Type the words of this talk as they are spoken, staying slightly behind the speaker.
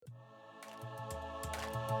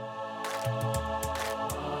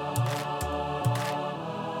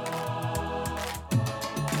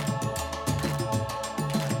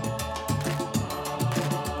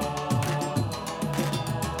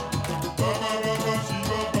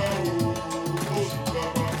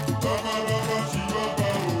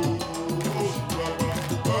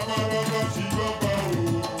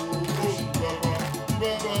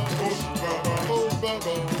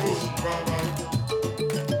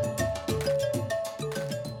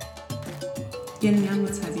Ke nna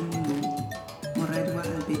Motshabi Moloi, moradi wa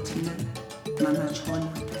Albertina, Mama Chona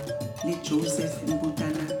le Joseph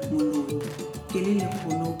Mbutana Moloi. Ke le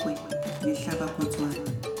lekgolokwe le hlaba kotswana,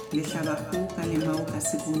 le hlaba kgoka le mao ka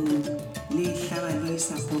sebonong, le hlaba le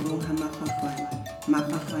isa kgorong ha makgwakgwane.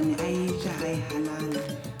 Makgwakgwane a eja a e halala,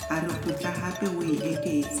 a re kgutla hape o e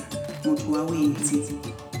eketsa, motho wa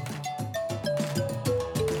wetsi.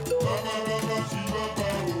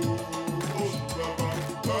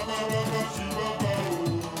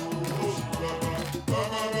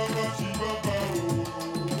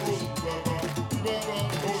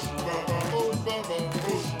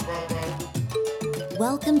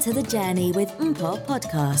 Welcome to The Journey with Mpo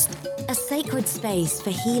Podcast, a sacred space for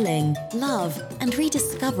healing, love, and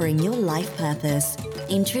rediscovering your life purpose.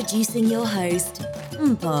 Introducing your host,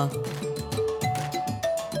 Mpo.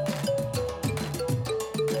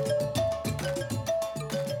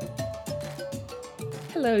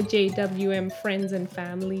 Hello, JWM friends and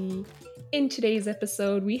family. In today's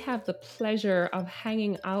episode, we have the pleasure of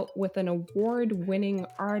hanging out with an award-winning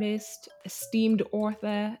artist, esteemed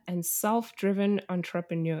author, and self-driven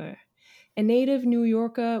entrepreneur. A native New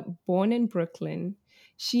Yorker born in Brooklyn,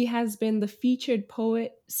 she has been the featured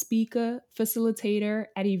poet, speaker, facilitator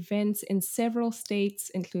at events in several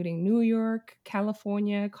states, including New York,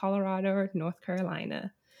 California, Colorado, North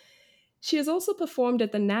Carolina. She has also performed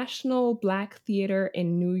at the National Black Theater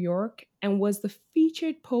in New York and was the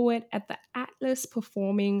featured poet at the Atlas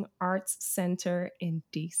Performing Arts Center in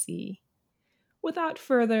DC. Without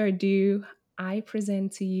further ado, I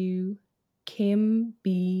present to you Kim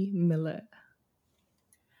B. Miller.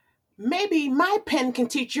 Maybe my pen can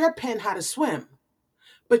teach your pen how to swim,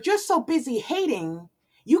 but you're so busy hating,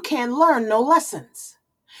 you can't learn no lessons.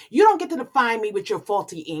 You don't get to define me with your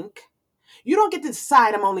faulty ink. You don't get to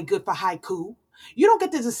decide I'm only good for haiku. You don't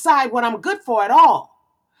get to decide what I'm good for at all.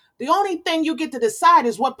 The only thing you get to decide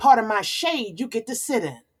is what part of my shade you get to sit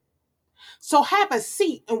in. So have a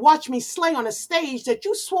seat and watch me slay on a stage that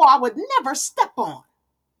you swore I would never step on.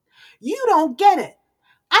 You don't get it.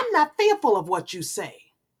 I'm not fearful of what you say.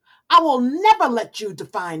 I will never let you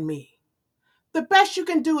define me. The best you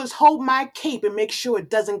can do is hold my cape and make sure it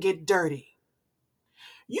doesn't get dirty.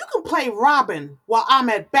 You can play Robin while I'm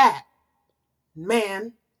at bat.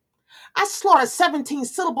 Man, I slaughter 17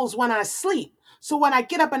 syllables when I sleep, so when I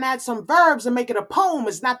get up and add some verbs and make it a poem,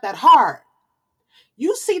 it's not that hard.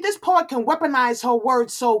 You see, this poet can weaponize her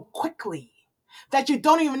words so quickly that you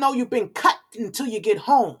don't even know you've been cut until you get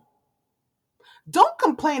home. Don't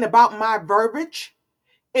complain about my verbiage.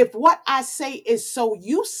 If what I say is so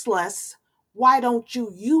useless, why don't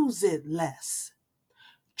you use it less?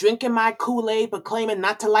 Drinking my Kool-Aid but claiming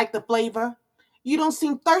not to like the flavor? You don't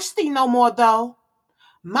seem thirsty no more, though.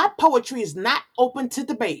 My poetry is not open to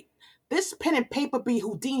debate. This pen and paper be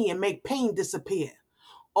Houdini and make pain disappear.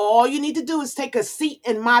 All you need to do is take a seat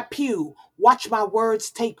in my pew. Watch my words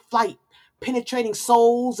take flight, penetrating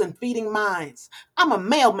souls and feeding minds. I'm a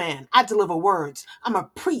mailman. I deliver words. I'm a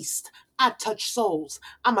priest. I touch souls.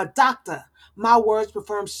 I'm a doctor. My words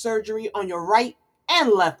perform surgery on your right and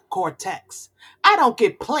left cortex. I don't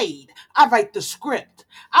get played. I write the script.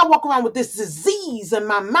 I walk around with this disease in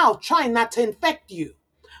my mouth trying not to infect you.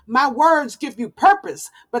 My words give you purpose,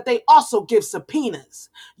 but they also give subpoenas.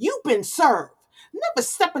 You've been served. Never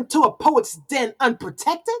step into a poet's den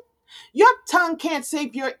unprotected. Your tongue can't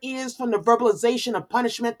save your ears from the verbalization of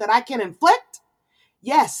punishment that I can inflict.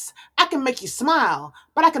 Yes, I can make you smile,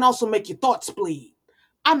 but I can also make your thoughts bleed.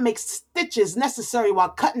 I make stitches necessary while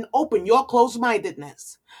cutting open your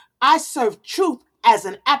closed-mindedness. I serve truth as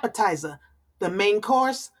an appetizer. The main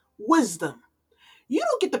course, wisdom. You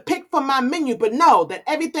don't get to pick from my menu, but know that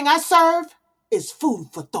everything I serve is food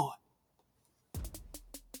for thought.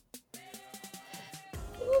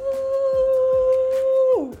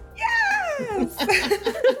 Ooh, yes!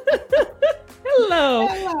 Hello,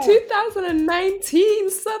 2019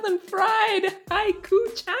 Southern Fried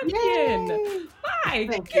Haiku Champion. Yay. My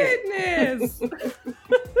Thank you. goodness.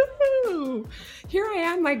 Here I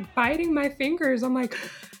am, like biting my fingers. I'm like,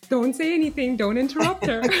 don't say anything, don't interrupt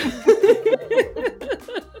her.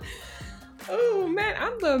 Oh man,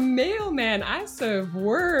 I'm the mailman. I serve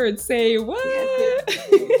words. Say what?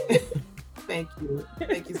 Thank you.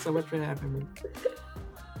 Thank you so much for having me.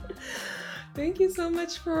 Thank you so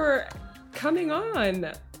much for coming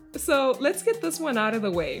on. So let's get this one out of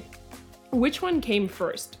the way. Which one came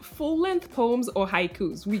first? Full-length poems or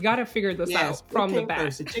haikus? We gotta figure this out from the back.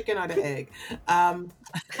 First, the chicken or the egg?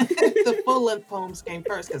 The full-length poems came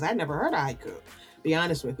first because I never heard of haiku. Be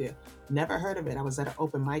honest with you, never heard of it. I was at an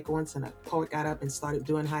open mic once and a poet got up and started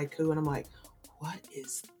doing haiku and I'm like, what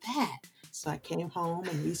is that? So I came home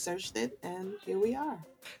and researched it, and here we are.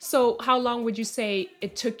 So, how long would you say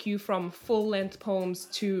it took you from full length poems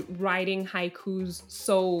to writing haikus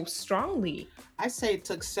so strongly? I say it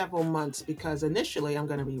took several months because initially, I'm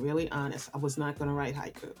going to be really honest, I was not going to write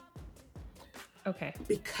haiku Okay.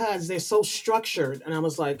 because they're so structured. And I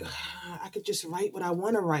was like, I could just write what I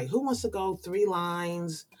want to write. Who wants to go 3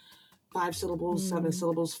 lines, 5 syllables, 7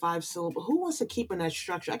 syllables, 5 syllables? Who wants to keep in that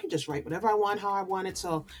structure? I could just write whatever I want, how I want it.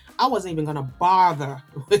 So I wasn't even going to bother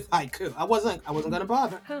with haiku. I wasn't going to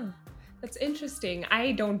bother. Huh. That's interesting.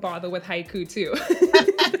 I don't bother with haiku too.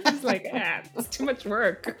 It's like, it's too much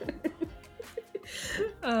work.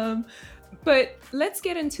 But let's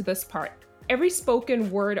get into this part. Every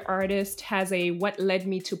spoken word artist has a what led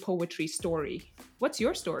me to poetry story. What's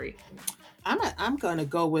your story? I'm going to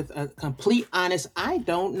go with a complete honest. I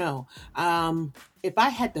don't know. If I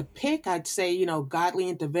had to pick, I'd say, godly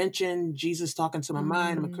intervention, Jesus talking to my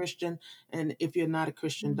mind. I'm a Christian. And if you're not a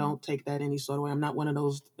Christian, don't take that any sort of way. I'm not one of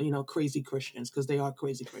those, crazy Christians, because they are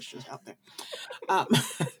crazy Christians out there. Um,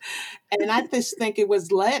 and I just think it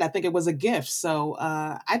was led. I think it was a gift. So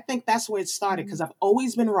I think that's where it started, because I've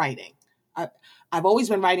always been writing. I've always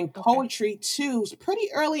been writing poetry too, pretty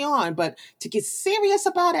early on, but to get serious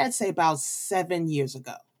about it, I'd say about 7 years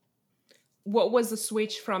ago. What was the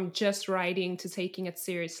switch from just writing to taking it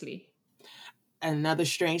seriously? Another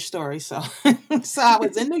strange story. So I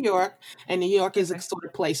was in New York, and New York is a sort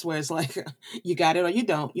of place where it's like, you got it or you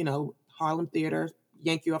don't, Harlem Theater,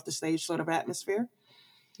 yank you off the stage sort of atmosphere.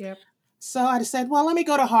 Yep. So I said, well, let me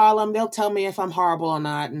go to Harlem. They'll tell me if I'm horrible or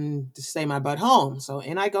not and to stay my butt home. So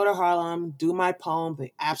and I go to Harlem, do my poem.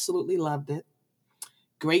 They absolutely loved it.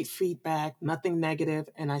 Great feedback, nothing negative,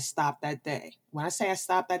 and I stopped that day. When I say I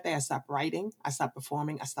stopped that day, I stopped writing, I stopped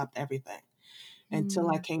performing, I stopped everything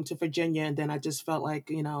until I came to Virginia. And then I just felt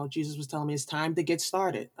like, Jesus was telling me it's time to get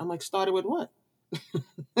started. I'm like, started with what?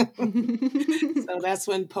 So that's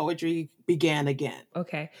when poetry began again.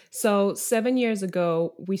 Okay. So 7 years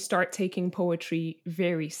ago, we start taking poetry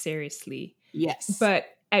very seriously. Yes. But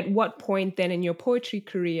at what point then in your poetry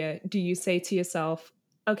career do you say to yourself,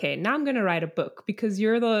 okay, now I'm going to write a book? Because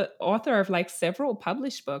you're the author of like several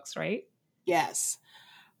published books, right? Yes.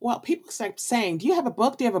 Well, people kept saying, do you have a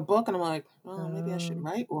book? Do you have a book? And I'm like, oh, maybe I should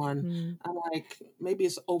write one. I'm like, maybe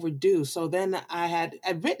it's overdue. So then I'd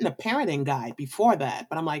written a parenting guide before that,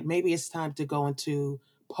 but I'm like, maybe it's time to go into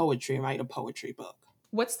poetry and write a poetry book.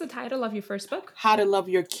 What's the title of your first book? How to Love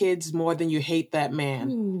Your Kids More Than You Hate That Man.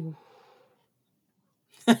 Ooh.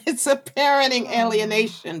 It's a parenting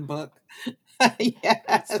alienation book. Yes.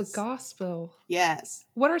 That's the gospel. Yes.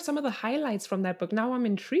 What are some of the highlights from that book? Now I'm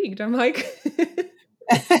intrigued. I'm like...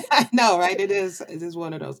 I know, right? It is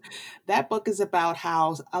one of those. That book is about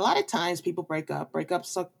how a lot of times people break up.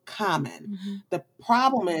 Breakups are common. The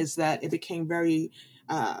problem is that it became very,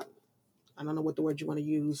 I don't know what the word you want to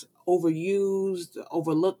use, overused,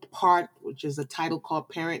 overlooked part, which is a title called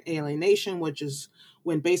parent alienation, which is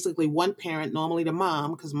when basically one parent, normally the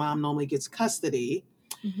mom, because mom normally gets custody,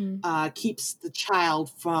 keeps the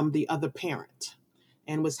child from the other parent,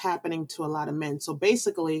 and was happening to a lot of men. So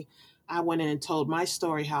basically, I went in and told my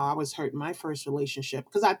story, how I was hurt in my first relationship.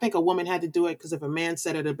 Because I think a woman had to do it, because if a man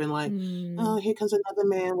said it, it'd been like, oh, here comes another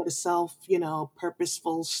man with a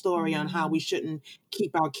purposeful story on how we shouldn't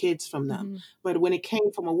keep our kids from them. But when it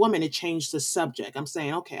came from a woman, it changed the subject. I'm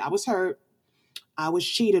saying, okay, I was hurt, I was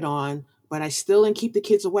cheated on, but I still didn't keep the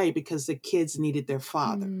kids away because the kids needed their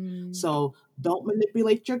father. So don't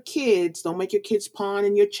manipulate your kids. Don't make your kids pawn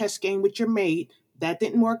in your chess game with your mate. That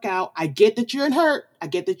didn't work out. I get that you're hurt. I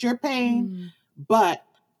get that you're in pain, but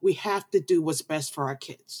we have to do what's best for our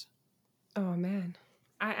kids. Oh, man.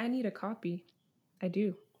 I need a copy. I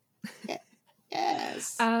do.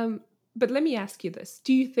 Yes. But let me ask you this.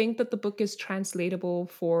 Do you think that the book is translatable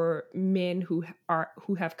for men who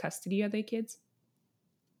have custody of their kids?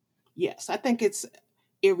 Yes, I think it's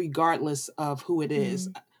irregardless of who it is.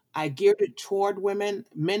 I geared it toward women.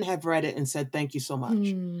 Men have read it and said, thank you so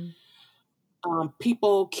much.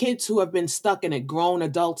 Kids who have been stuck in it, grown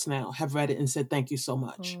adults now, have read it and said, thank you so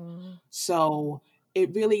much. So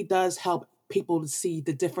it really does help people to see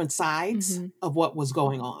the different sides of what was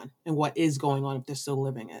going on and what is going on if they're still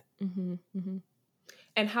living it.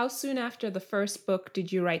 And how soon after the first book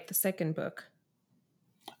did you write the second book?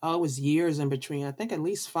 Oh, it was years in between. I think at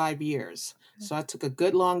least 5 years. So I took a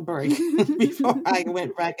good long break before I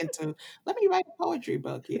went back into, let me write a poetry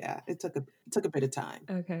book. Yeah, it took a bit of time.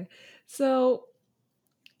 Okay. So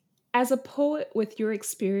as a poet with your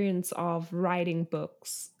experience of writing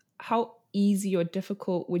books, how easy or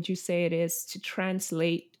difficult would you say it is to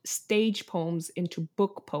translate stage poems into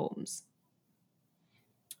book poems?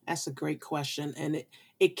 That's a great question. And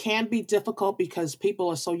it can be difficult because people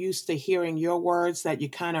are so used to hearing your words that you're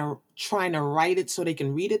kind of trying to write it so they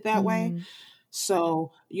can read it that way. Mm,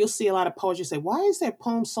 So you'll see a lot of poetry say, why is their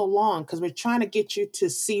poem so long? Because we're trying to get you to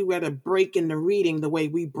see where to break in the reading the way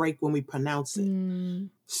we break when we pronounce it. mm,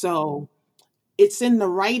 So it's in the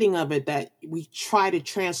writing of it that we try to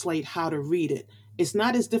translate how to read it. It's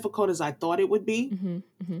not as difficult as I thought it would be mhm,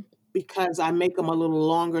 mhm, because I make them a little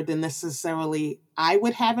longer than necessarily I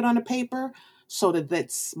would have it on a paper so that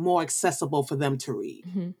that's more accessible for them to read.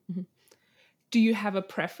 mhm, mhm. Do you have a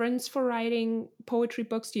preference for writing poetry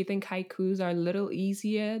books? Do you think haikus are a little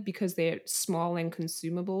easier because they're small and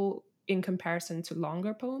consumable in comparison to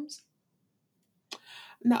longer poems?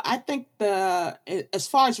 No, I think as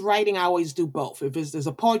far as writing, I always do both. If there's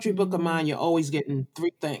a poetry book of Mm, mine, you're always getting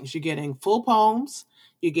three things. You're getting full poems,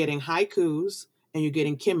 you're getting haikus, and you're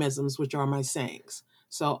getting kimisms, which are my sayings.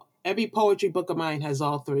 So every poetry book of mine has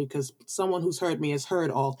all three because someone who's heard me has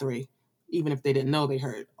heard all three, even if they didn't know they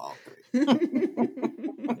heard all three.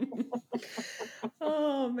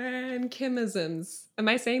 Oh man, Kimisms. Am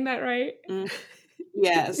I saying that right? Mm,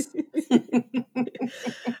 yes.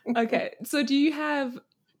 Okay, so do you have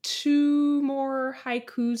two more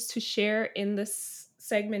haikus to share in this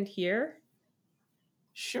segment here? Yeah.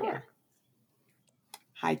 Sure.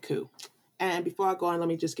 Haiku. And before I go on, let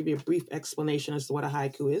me just give you a brief explanation as to what a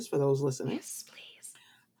haiku is for those listening. Yes, please.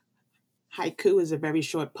 Haiku is a very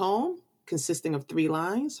short poem consisting of 3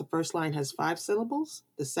 lines. The first line has 5 syllables.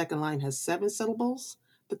 The second line has 7 syllables.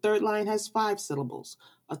 The third line has 5 syllables.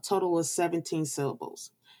 A total of 17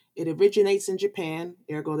 syllables. It originates in Japan,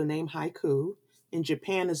 ergo the name haiku. In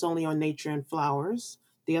Japan, it's only on nature and flowers.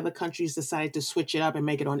 The other countries decided to switch it up and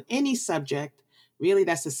make it on any subject. Really,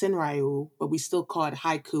 that's the Senryu, but we still call it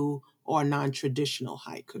haiku or non-traditional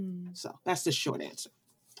haiku. Mm. So that's the short answer.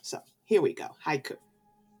 So here we go, haiku.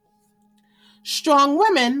 Strong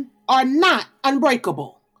women are not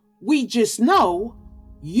unbreakable. We just know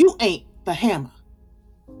you ain't the hammer.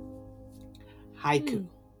 Haiku.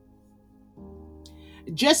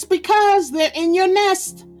 Just because they're in your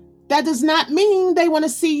nest, that does not mean they want to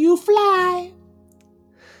see you fly.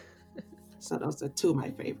 So those are 2 of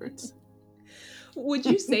my favorites. Would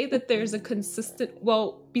you say that there's a consistent,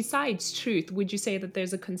 well, besides truth, would you say that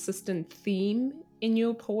there's a consistent theme in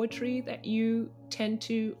your poetry that you tend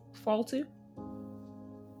to fall to?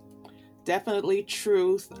 Definitely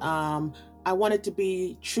truth. I want it to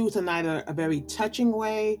be truth in either a very touching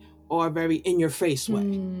way or a very in your face way.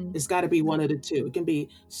 Mm, It's got to be one of the two. It can be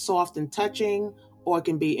soft and touching or it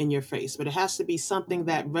can be in your face, but it has to be something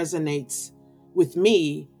that resonates with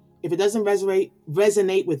me. If it doesn't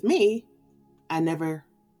resonate with me, I never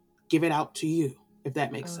give it out to you, if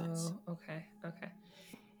that makes sense. okay.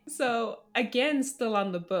 So, again, still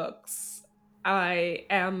on the books, I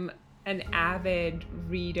am an avid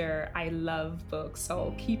reader. I love books, so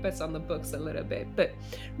I'll keep us on the books a little bit. But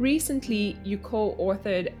recently, you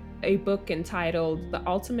co-authored a book entitled The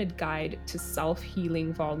Ultimate Guide to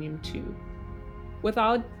Self-Healing Volume 2.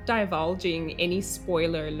 Without divulging any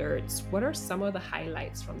spoiler alerts, what are some of the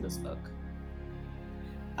highlights from this book?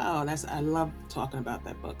 Oh, I love talking about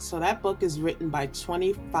that book. So that book is written by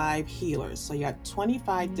 25 healers. So you got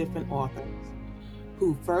 25 different authors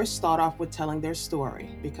who first start off with telling their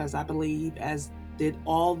story, because I believe, as did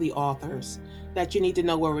all the authors, that you need to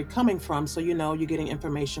know where we're coming from so you know you're getting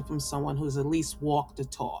information from someone who's at least walked the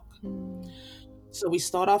talk. So we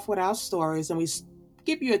start off with our stories and we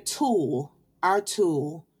give you our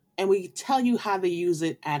tool, and we tell you how to use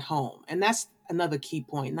it at home. And that's another key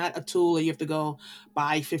point, not a tool that you have to go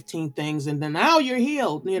buy 15 things and then now you're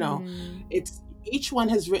healed. It's each one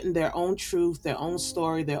has written their own truth, their own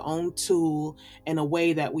story, their own tool in a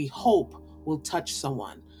way that we hope will touch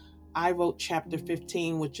someone. I wrote chapter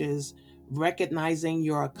 15, which is recognizing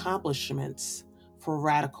your accomplishments for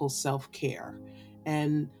radical self-care.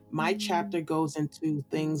 And my chapter goes into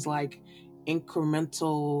things like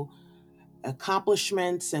incremental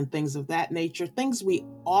accomplishments and things of that nature, things we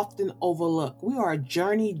often overlook. We are a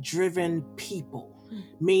journey-driven people,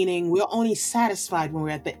 meaning we're only satisfied when we're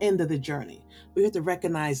at the end of the journey. We have to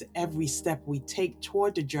recognize every step we take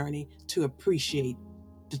toward the journey to appreciate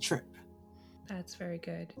the trip. That's very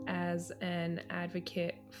good. As an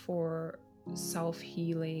advocate for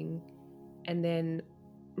self-healing and then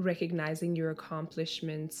recognizing your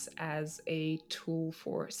accomplishments as a tool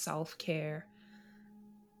for self-care,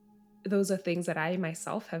 those are things that I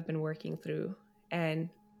myself have been working through, and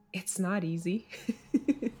it's not easy.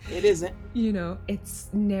 It isn't. It's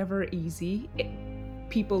never easy.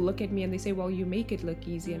 People look at me and they say, well, you make it look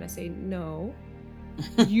easy. And I say, no,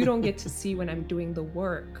 you don't get to see when I'm doing the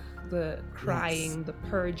work the crying, the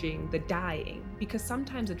purging, the dying, because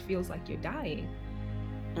sometimes it feels like you're dying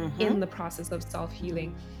in the process of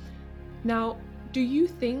self-healing. Now, do you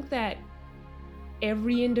think that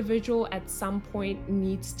every individual at some point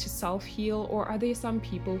needs to self-heal, or are there some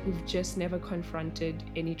people who've just never confronted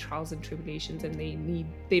any trials and tribulations and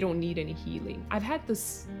they don't need any healing? I've had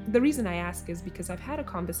this, the reason I ask is because I've had a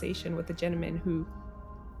conversation with a gentleman who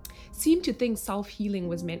seemed to think self-healing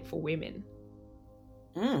was meant for women.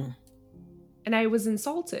 And I was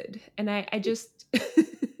insulted, and I just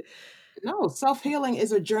No, self-healing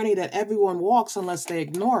is a journey that everyone walks unless they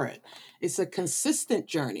ignore it. It's a consistent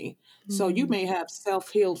journey. So you may have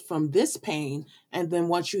self-healed from this pain, and then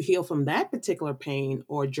once you heal from that particular pain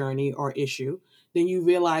or journey or issue, then you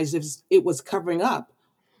realize it was covering up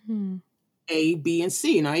A, B, and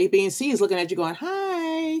C. Now A, B, and C is looking at you going,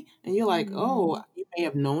 hi. And you're like, oh, you may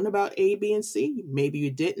have known about A, B, and C. Maybe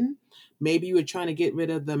you didn't. Maybe you were trying to get rid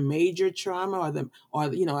of the major trauma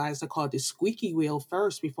or as I call it, the squeaky wheel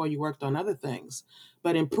first before you worked on other things.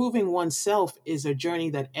 But improving oneself is a journey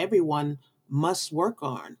that everyone must work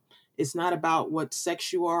on. It's not about what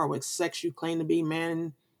sex you are or what sex you claim to be,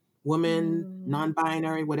 man, woman,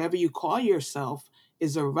 non-binary, whatever you call yourself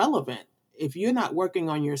is irrelevant. If you're not working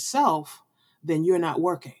on yourself, then you're not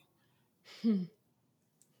working.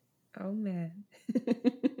 Oh man.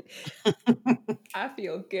 I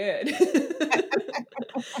feel good.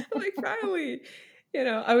 Like finally,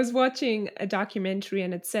 I was watching a documentary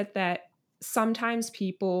and it said that sometimes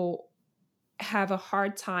people have a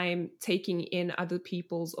hard time taking in other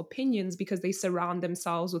people's opinions because they surround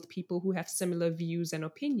themselves with people who have similar views and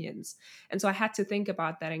opinions. And so I had to think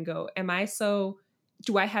about that and go,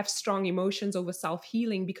 do I have strong emotions over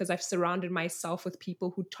self-healing because I've surrounded myself with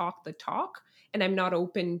people who talk the talk and I'm not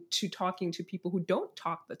open to talking to people who don't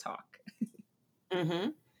talk the talk?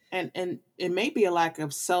 And it may be a lack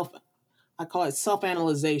of I call it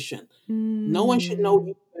self-analyzation. No one should know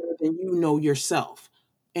you better than you know yourself.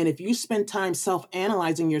 And if you spend time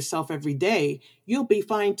self-analyzing yourself every day, you'll be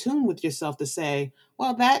fine-tuned with yourself to say,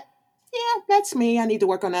 well, that's me. I need to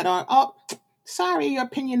work on that. Or, oh, sorry, your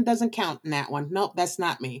opinion doesn't count in that one. Nope, that's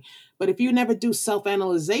not me. But if you never do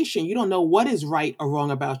self-analyzation, you don't know what is right or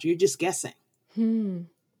wrong about you. You're just guessing.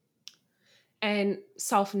 And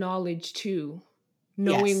self-knowledge too.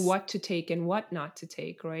 Knowing what to take and what not to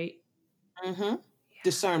take, right?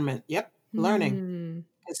 Discernment. Yep. Learning.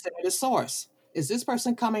 Consider the source. Is this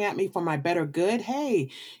person coming at me for my better good? Hey,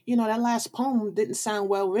 that last poem didn't sound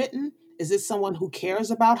well written. Is this someone who cares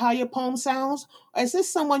about how your poem sounds? Or is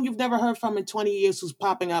this someone you've never heard from in 20 years who's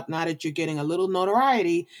popping up now that you're getting a little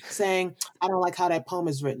notoriety saying, I don't like how that poem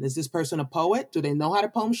is written. Is this person a poet? Do they know how the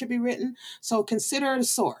poem should be written? So consider the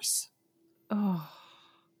source. Oh.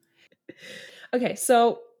 Okay,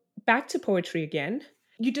 so back to poetry again.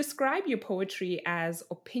 You describe your poetry as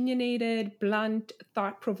opinionated, blunt,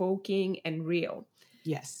 thought-provoking, and real.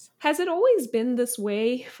 Yes. Has it always been this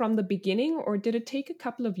way from the beginning, or did it take a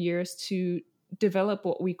couple of years to develop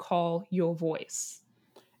what we call your voice?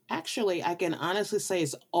 Actually, I can honestly say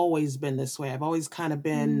it's always been this way. I've always kind of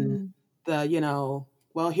been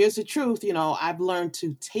well, here's the truth. I've learned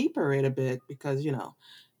to taper it a bit because,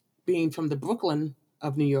 being from the Brooklyn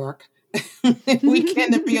of New York, we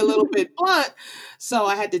tend to be a little bit blunt. So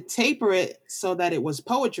I had to taper it so that it was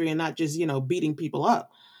poetry and not just, beating people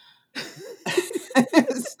up.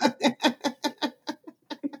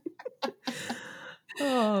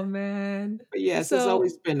 Oh, man. But yes, it's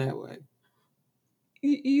always been that way.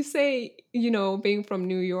 You say, being from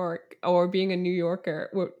New York or being a New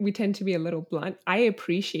Yorker, we tend to be a little blunt. I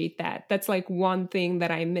appreciate that. That's like one thing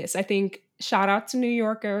that I miss. I think shout out to New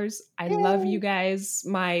Yorkers. I love you guys.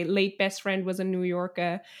 My late best friend was a New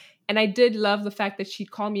Yorker. And I did love the fact that she'd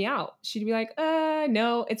call me out. She'd be like,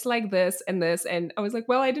 no, it's like this and this. And I was like,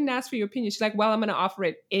 well, I didn't ask for your opinion. She's like, well, I'm going to offer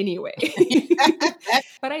it anyway.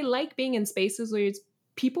 But I like being in spaces where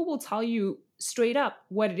people will tell you straight up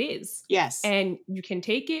what it is. Yes. And you can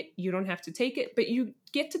take it, you don't have to take it, but you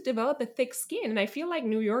get to develop a thick skin. And I feel like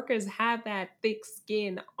New Yorkers have that thick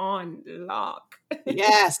skin on lock.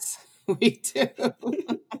 Yes, we do.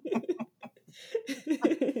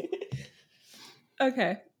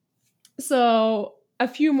 Okay. So a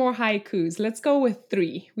few more haikus. Let's go with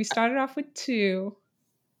 3. We started off with 2.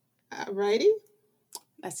 Alrighty.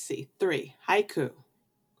 Let's see. 3. Haiku.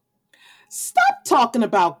 Stop talking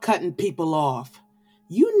about cutting people off.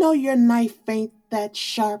 You know your knife ain't that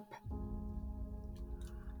sharp.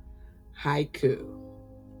 Haiku.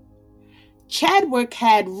 Chadwick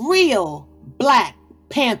had real Black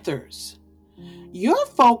Panthers. Your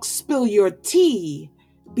folks spill your tea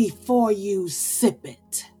before you sip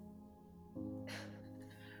it.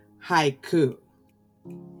 haiku.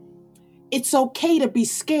 It's okay to be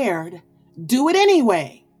scared. Do it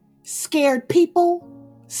anyway. Scared people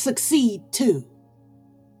succeed too.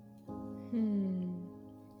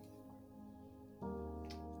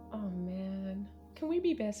 Oh man, can we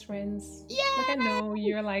be best friends? Yeah. Like, I know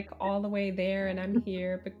you're like all the way there and I'm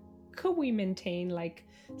here, but could we maintain like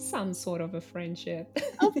some sort of a friendship?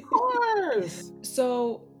 Of course.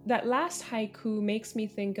 So that last haiku makes me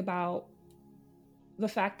think about the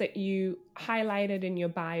fact that you highlighted in your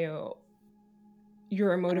bio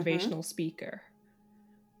you're a motivational speaker.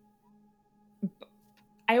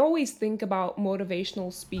 I always think about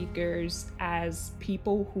motivational speakers as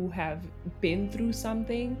people who have been through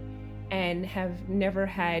something and have never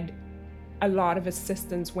had a lot of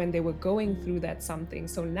assistance when they were going through that something.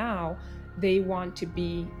 So now they want to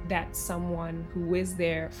be that someone who is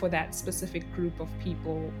there for that specific group of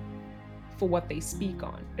people for what they speak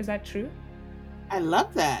on. Is that true? I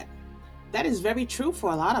love that. That is very true for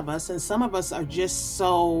a lot of us. And some of us are just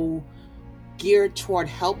so geared toward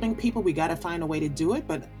helping people. We got to find a way to do it.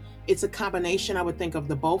 But it's a combination, I would think, of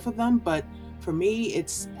the both of them. But for me,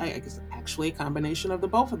 it's actually a combination of the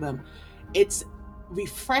both of them. It's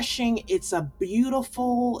refreshing. It's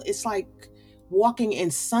it's like walking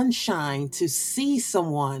in sunshine to see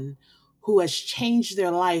someone who has changed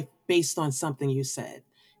their life based on something you said.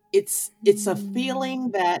 It's a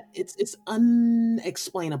feeling that it's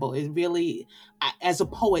unexplainable. It really, as a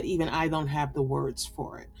poet, even I don't have the words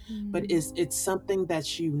for it. But it's something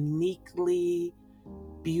that's uniquely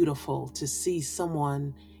beautiful to see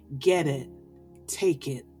someone get it, take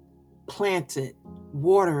it, plant it,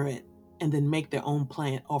 water it, and then make their own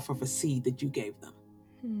plant off of a seed that you gave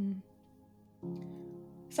them.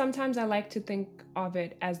 Sometimes I like to think of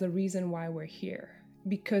it as the reason why we're here,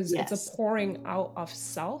 because it's a pouring out of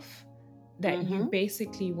self that you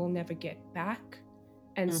basically will never get back.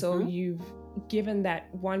 And so you've given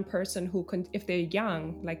that one person who can, if they're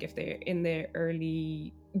young, like if they're in their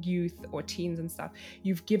early youth or teens and stuff,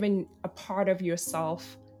 you've given a part of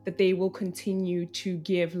yourself that they will continue to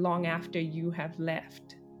give long after you have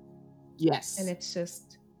left. Yes. And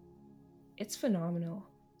it's phenomenal.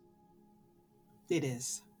 It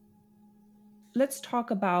is. Let's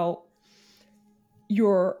talk about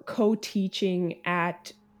your co-teaching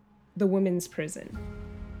at the women's prison.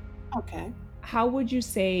 Okay. How would you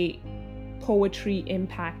say poetry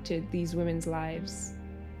impacted these women's lives?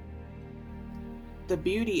 The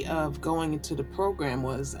beauty of going into the program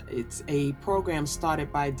was it's a program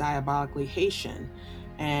started by Diabolically Haitian,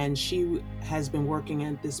 and she has been working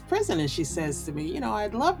at this prison, and she says to me,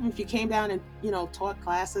 I'd love if you came down and, taught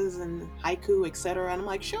classes and haiku, etc. And I'm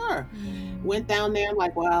like, sure. Went down there, I'm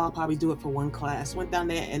like, well, I'll probably do it for one class. Went down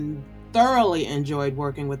there and thoroughly enjoyed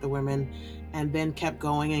working with the women, and then kept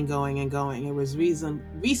going and going and going. It was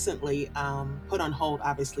recently put on hold,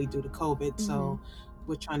 obviously, due to COVID. So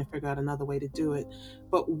we're trying to figure out another way to do it.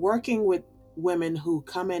 But working with women who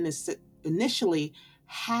come in and initially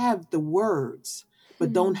have the words,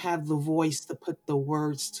 but don't have the voice to put the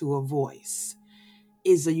words to a voice,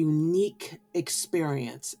 is a unique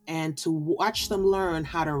experience. And to watch them learn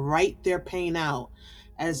how to write their pain out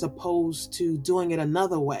as opposed to doing it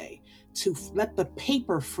another way, to let the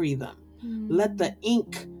paper free them, let the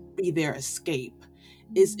ink be their escape.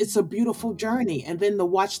 It's a beautiful journey. And then to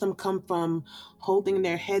watch them come from holding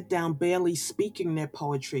their head down, barely speaking their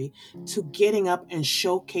poetry, to getting up and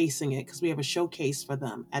showcasing it, because we have a showcase for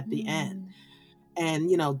them at the end. And,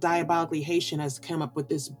 Diabolically Haitian has come up with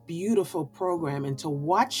this beautiful program, and to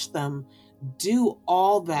watch them do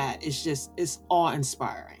all that is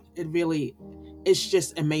awe-inspiring. It's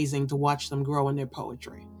just amazing to watch them grow in their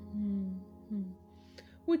poetry.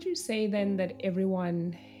 Would you say then that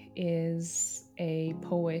everyone is a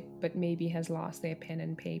poet, but maybe has lost their pen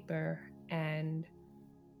and paper and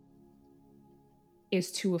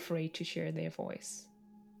is too afraid to share their voice?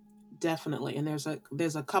 Definitely. And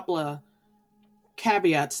there's a couple of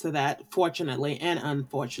caveats to that, fortunately and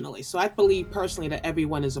unfortunately. So I believe personally that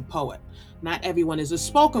everyone is a poet. Not everyone is a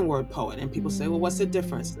spoken word poet. And people say, well, what's the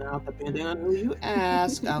difference? Now, depending on who you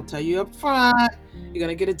ask, I'll tell you up front, you're going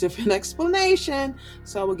to get a different explanation.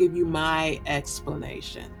 So I will give you my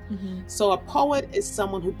explanation. So a poet is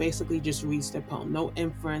someone who basically just reads their poem. No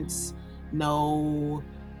inference, no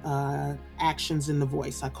actions in the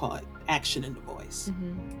voice. I call it action in the voice.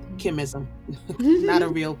 Kimism, not a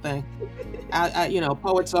real thing.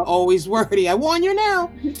 Poets are always wordy. I warn you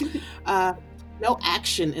now. No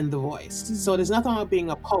action in the voice. So there's nothing wrong with being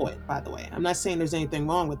a poet, by the way. I'm not saying there's anything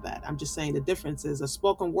wrong with that. I'm just saying the difference is a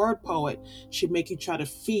spoken word poet should make you try to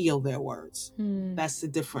feel their words. That's the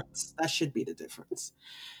difference. That should be the difference.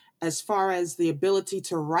 as far as the ability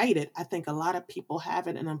to write it, I think a lot of people have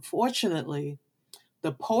it. And unfortunately,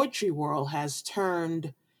 the poetry world has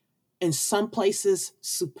turned, in some places,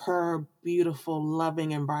 superb, beautiful,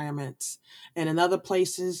 loving environments, and in other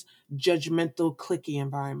places, judgmental, cliquey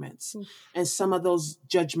environments. Oof. And some of those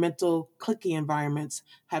judgmental, cliquey environments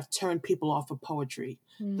have turned people off of poetry.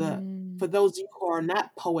 For those of you who are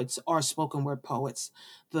not poets or spoken word poets,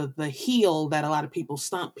 the heel that a lot of people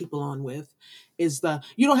stomp people on with is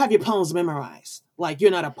you don't have your poems memorized. Like,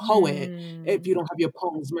 you're not a poet if you don't have your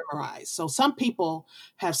poems memorized. So some people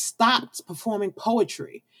have stopped performing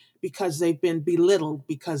poetry because they've been belittled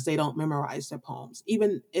because they don't memorize their poems,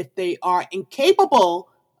 even if they are incapable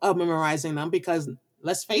of memorizing them, because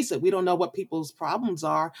let's face it, we don't know what people's problems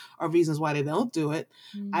are or reasons why they don't do it.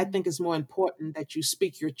 I think it's more important that you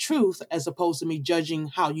speak your truth as opposed to me judging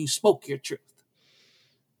how you spoke your truth.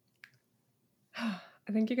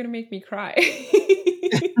 I think you're going to make me cry.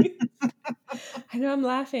 I know I'm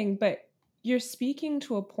laughing, but you're speaking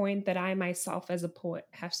to a point that I myself as a poet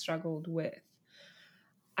have struggled with.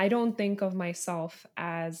 I don't think of myself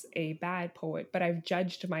as a bad poet, but I've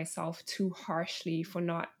judged myself too harshly for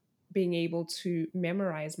not being able to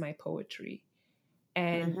memorize my poetry.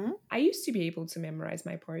 And I used to be able to memorize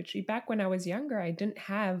my poetry. Back when I was younger, I didn't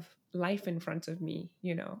have life in front of me,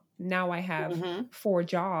 you know. Now I have 4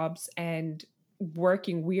 jobs and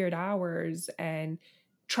working weird hours and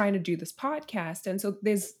trying to do this podcast. And so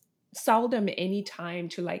there's seldom any time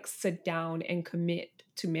to like sit down and commit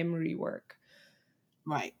to memory work.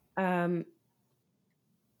 Right.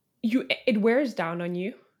 It wears down on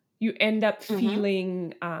you. You end up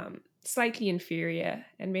feeling slightly inferior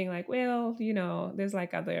and being like, well, you know, there's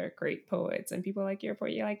like other great poets, and people like, you're a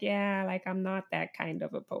poet. You're like, yeah, like I'm not that kind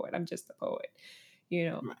of a poet. I'm just a poet, you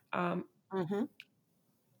know.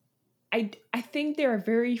 I think there are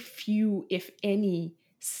very few, if any,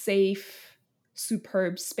 safe,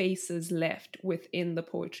 superb spaces left within the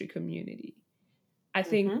poetry community. I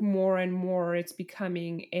think more and more it's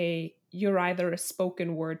becoming you're either a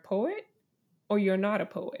spoken word poet or you're not a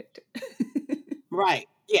poet. Right.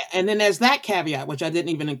 Yeah. And then there's that caveat, which I didn't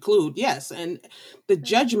even include. Yes. And the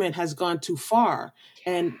judgment has gone too far.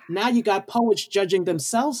 And now you got poets judging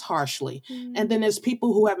themselves harshly. And then there's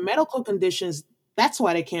people who have medical conditions. That's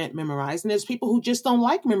why they can't memorize. And there's people who just don't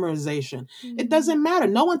like memorization. It doesn't matter.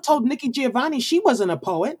 No one told Nikki Giovanni she wasn't a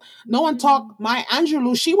poet. No one taught Maya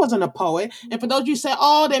Angelou she wasn't a poet. And for those of you who say,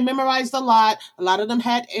 oh, they memorized a lot of them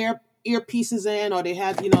had earpieces in, or they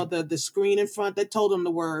had, you know, the screen in front that told them the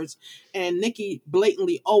words. And Nikki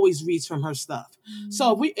blatantly always reads from her stuff.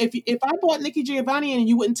 So if I bought Nikki Giovanni and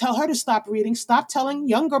you wouldn't tell her to stop reading, stop telling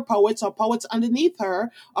younger poets or poets underneath her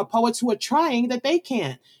or poets who are trying that they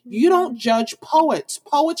can't. You don't judge poets.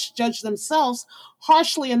 Poets judge themselves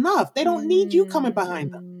harshly enough. They don't need you coming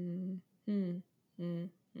behind them.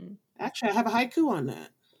 Actually, I have a haiku on that.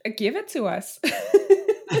 Give it to us.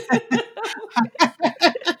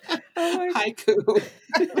 Haiku.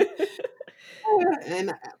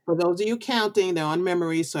 And for those of you counting, they're on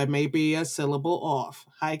memory, so it may be a syllable off.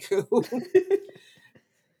 Haiku.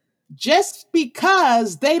 Just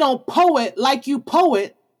because they don't poet like you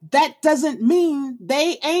poet, that doesn't mean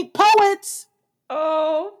they ain't poets.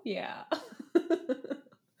 Oh, yeah.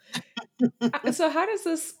 So how does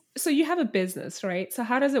this, so you have a business, right? So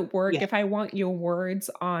how does it work if I want your words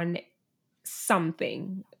on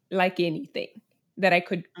something, like anything that I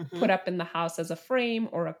could put up in the house as a frame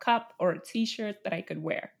or a cup or a t-shirt that I could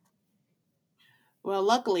wear? Well,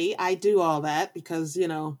 luckily, I do all that because, you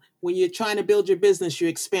know, when you're trying to build your business, you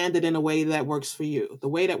expand it in a way that works for you. The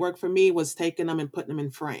way that worked for me was taking them and putting them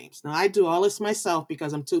in frames. Now, I do all this myself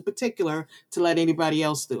because I'm too particular to let anybody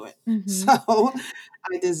else do it. So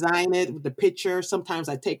I design it with the picture. Sometimes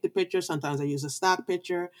I take the picture. Sometimes I use a stock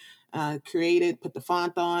picture, create it, put the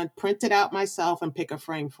font on, print it out myself, and pick a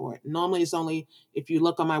frame for it. Normally, it's only, if you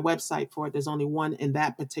look on my website for it, there's only one in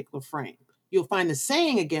that particular frame. You'll find the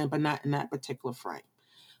saying again, but not in that particular frame.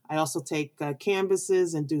 I also take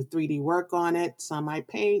canvases and do 3D work on it. Some I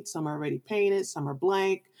paint, some are already painted, some are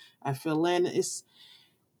blank. I fill in.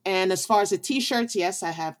 And as far as the t-shirts, yes,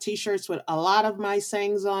 I have t-shirts with a lot of my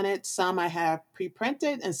sayings on it. Some I have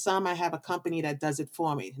pre-printed, and some I have a company that does it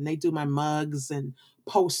for me. And they do my mugs and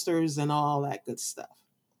posters and all that good stuff.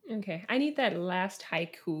 Okay, I need that last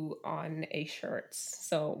haiku on a shirt,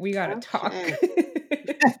 so we gotta talk.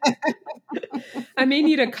 I may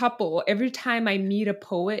need a couple. Every time I meet a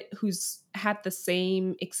poet who's had the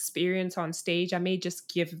same experience on stage, I may just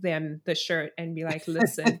give them the shirt and be like,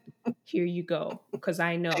 listen, here you go, because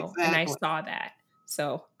I know and I saw that.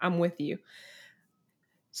 So I'm with you.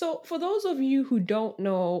 So, for those of you who don't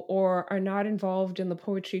know or are not involved in the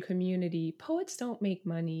poetry community, poets don't make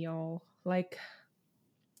money, y'all. Like,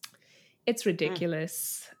 it's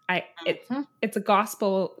ridiculous. Mhm. It's a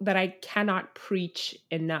gospel that I cannot preach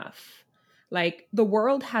enough. Like, the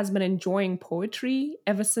world has been enjoying poetry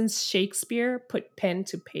ever since Shakespeare put pen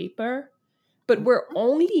to paper, but we're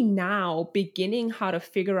only now beginning how to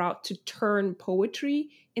figure out to turn poetry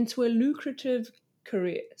into a lucrative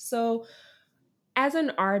career. So, as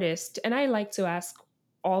an artist, and I like to ask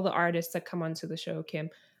all the artists that come onto the show, Kim,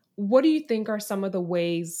 what do you think are some of the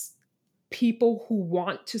ways people who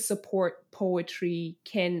want to support poetry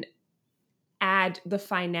can add the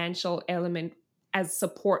financial element as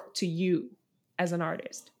support to you as an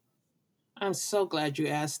artist? I'm so glad you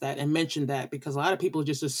asked that and mentioned that because a lot of people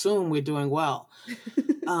just assume we're doing well.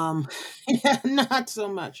 Um, not so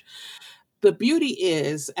much. The beauty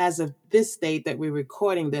is, as of this date that we're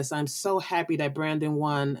recording this, I'm so happy that Brandon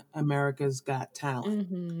won America's Got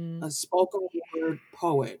Talent. Mm-hmm. A spoken word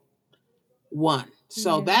poet won.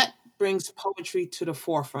 So Yeah. that brings poetry to the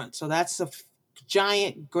forefront. So that's a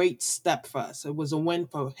giant, great step for us. It was a win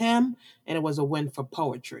for him and it was a win for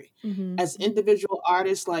poetry. Mm-hmm. As individual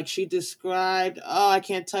artists, like she described, oh, I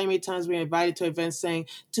can't tell you how many times we were invited to events saying,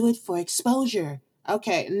 do it for exposure.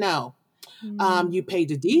 Okay, no. You paid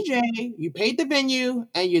the DJ, you paid the venue,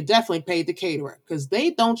 and you definitely paid the caterer because they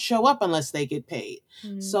don't show up unless they get paid.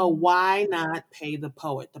 So Mm-hmm. why not pay the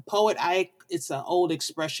poet? The poet, it's an old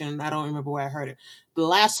expression. I don't remember where I heard it. The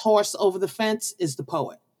last horse over the fence is the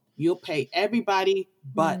poet. You'll pay everybody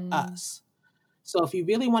but us. So if you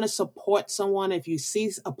really want to support someone, if you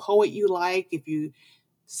see a poet you like, if you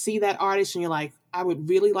see that artist and you're like, I would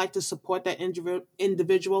really like to support that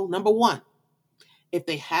individual, number one, if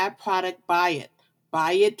they have product, buy it.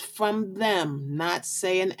 Buy it from them, not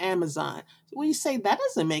say an Amazon. When you say that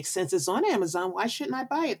doesn't make sense, it's on Amazon. Why shouldn't I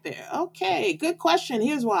buy it there? Okay, good question.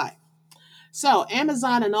 Here's why. So,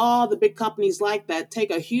 Amazon and all the big companies like that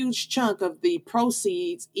take a huge chunk of the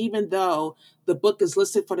proceeds, even though the book is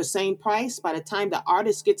listed for the same price. By the time the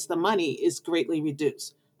artist gets the money, it's greatly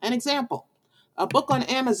reduced. An example, a book on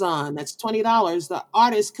Amazon that's $20, the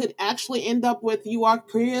artist could actually end up with, you are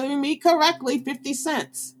hearing me correctly, 50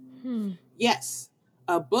 cents. Hmm. Yes,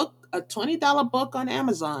 a $20 book on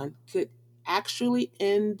Amazon could actually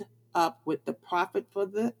end up with the profit for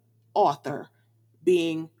the author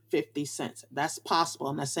being 50 cents. That's possible.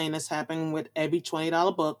 I'm not saying that's happening with every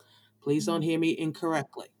 $20 book. Please don't hear me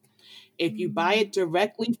incorrectly. If you buy it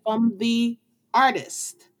directly from the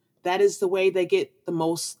artist, that is the way they get the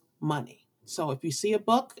most money. So if you see a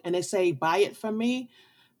book and they say, buy it from me,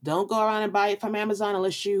 don't go around and buy it from Amazon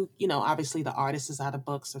unless obviously the artist is out of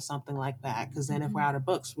books or something like that. Because then if we're out of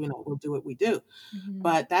books, we'll do what we do. Mm-hmm.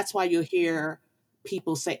 But that's why you'll hear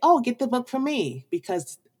people say, oh, get the book from me,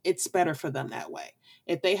 because it's better for them that way.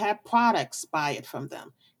 If they have products, buy it from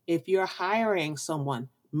them. If you're hiring someone,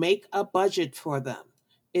 make a budget for them.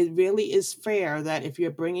 It really is fair that if you're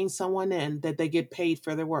bringing someone in, that they get paid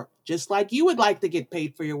for their work. Just like you would like to get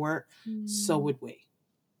paid for your work, so would we.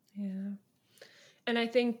 Yeah. And I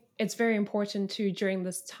think it's very important too during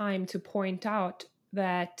this time to point out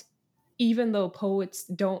that even though poets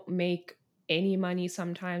don't make any money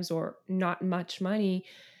sometimes or not much money,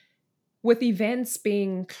 with events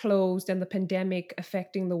being closed and the pandemic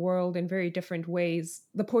affecting the world in very different ways,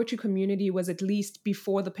 the poetry community was, at least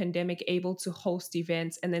before the pandemic, able to host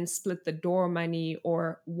events and then split the door money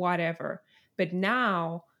or whatever. But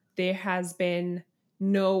now there has been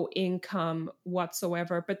no income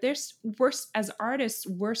whatsoever. But as artists,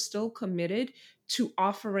 we're still committed to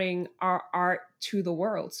offering our art to the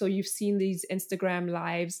world. So you've seen these Instagram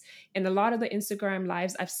lives, and a lot of the Instagram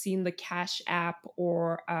lives, I've seen the Cash App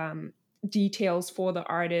or details for the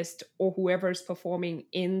artist or whoever's performing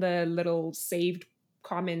in the little saved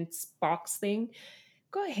comments box thing.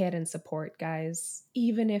 Go ahead and support, guys,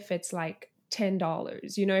 even if it's like $10.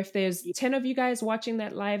 If there's 10 of you guys watching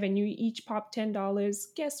that live and you each pop $10,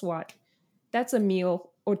 guess what? That's a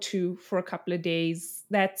meal or two for a couple of days.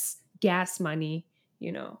 That's gas money.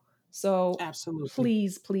 So Absolutely.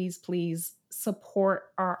 please, please, please support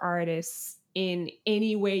our artists in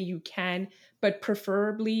any way you can, but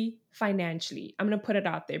preferably financially. I'm going to put it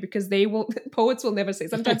out there because poets will never say.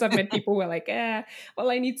 Sometimes I've met people who are like,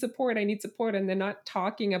 well, I need support. And they're not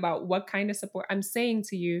talking about what kind of support. I'm saying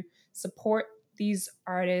to you, support these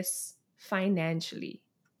artists financially.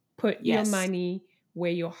 Put your Yes. money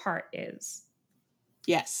where your heart is.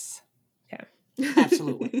 Yes. Yeah.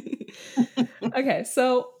 Absolutely. Okay,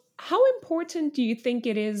 so how important do you think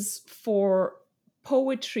it is for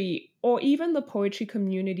poetry or even the poetry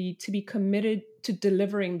community to be committed to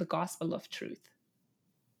delivering the gospel of truth?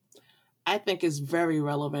 I think is very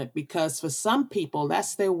relevant because for some people,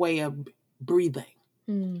 that's their way of breathing.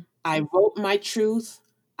 Mm. I wrote my truth.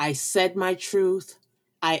 I said my truth.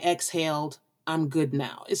 I exhaled. I'm good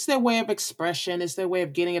now. It's their way of expression. It's their way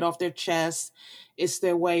of getting it off their chest. It's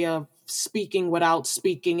their way of speaking without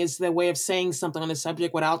speaking. It's their way of saying something on a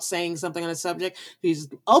subject without saying something on a subject. Because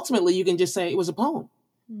ultimately, you can just say it was a poem.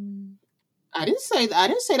 Mm. I didn't say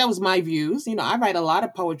that was my views. I write a lot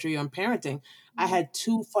of poetry on parenting. I had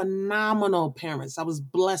two phenomenal parents. I was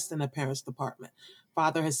blessed in the parents department.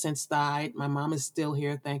 Father has since died. My mom is still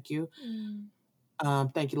here. Thank you.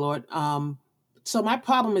 Mm. Thank you, Lord. So my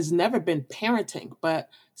problem has never been parenting, but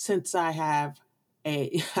since I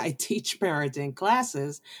teach parenting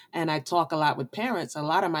classes and I talk a lot with parents, a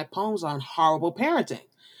lot of my poems are on horrible parenting.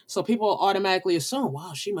 So people automatically assume,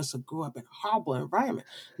 wow, she must have grew up in a horrible environment.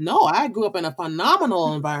 No, I grew up in a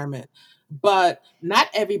phenomenal environment, but not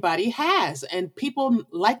everybody has. And people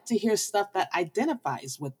like to hear stuff that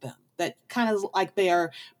identifies with them, that kind of like they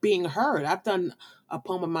are being heard. I've done a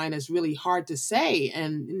poem of mine that's really hard to say.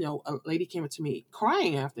 And, a lady came up to me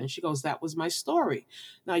crying after, and she goes, that was my story.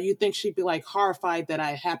 Now you'd think she'd be like horrified that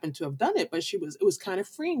I happened to have done it, but it was kind of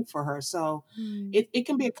freeing for her. So Mm. it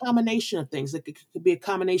can be a combination of things. It could be a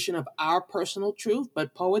combination of our personal truth,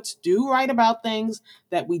 but poets do write about things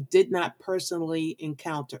that we did not personally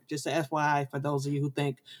encounter. Just a FYI for those of you who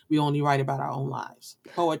think we only write about our own lives.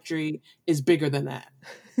 Poetry is bigger than that.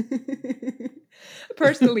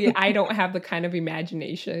 Personally, I don't have the kind of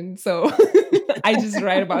imagination, so I just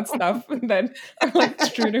write about stuff that are like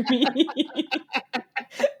true to me,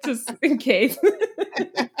 just in case.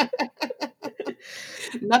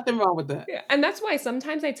 Nothing wrong with that. Yeah, and that's why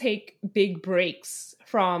sometimes I take big breaks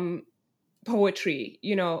from poetry.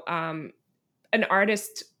 An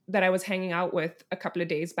artist that I was hanging out with a couple of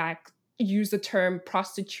days back used the term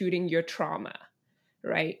prostituting your trauma,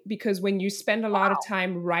 right? Because when you spend a lot of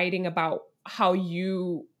time writing about how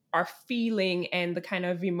you are feeling and the kind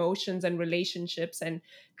of emotions and relationships and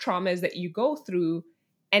traumas that you go through,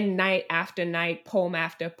 and night after night, poem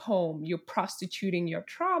after poem, you're prostituting your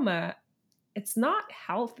trauma, it's not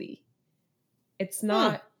healthy. It's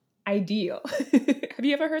not ideal. Have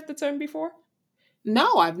you ever heard the term before?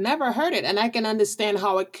 No, I've never heard it. And I can understand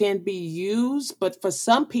how it can be used, but for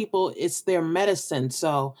some people, it's their medicine.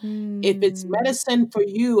 So if it's medicine for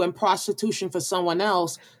you and prostitution for someone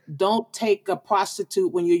else, don't take a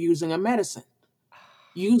prostitute when you're using a medicine.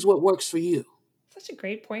 Use what works for you. Such a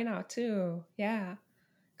great point out, too. Yeah.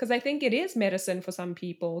 Because I think it is medicine for some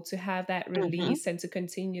people to have that release and to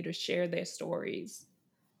continue to share their stories.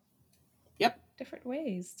 Yep. Different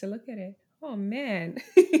ways to look at it. Oh, man.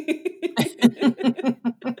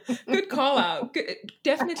 Good call out.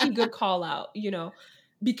 Definitely good call out,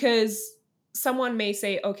 because someone may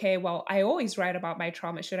say, okay, well, I always write about my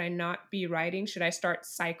trauma. Should I not be writing? Should I start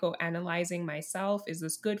psychoanalyzing myself? Is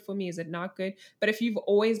this good for me? Is it not good? But if you've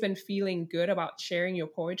always been feeling good about sharing your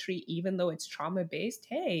poetry, even though it's trauma based,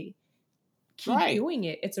 hey, keep doing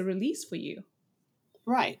it. It's a release for you.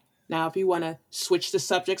 Right. Now, if you want to switch the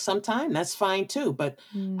subject sometime, that's fine too. But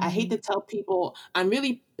I hate to tell people, I'm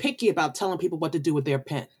really picky about telling people what to do with their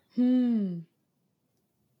pen.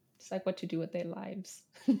 It's like what to do with their lives.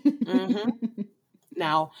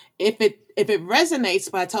 Now, if it resonates,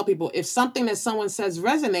 but I tell people, if something that someone says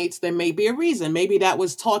resonates, there may be a reason. Maybe that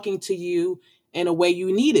was talking to you in a way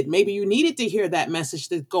you needed. Maybe you needed to hear that message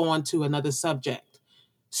to go on to another subject.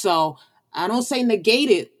 So I don't say negate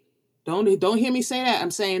it. Don't hear me say that.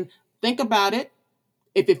 I'm saying think about it.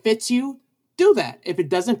 If it fits you, do that. If it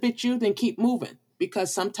doesn't fit you, then keep moving.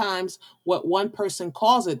 Because sometimes what one person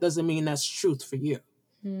calls it doesn't mean that's truth for you.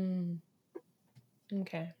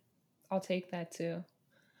 Okay. I'll take that too.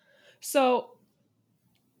 So,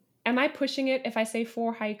 am I pushing it if I say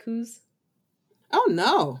 4 haikus? Oh,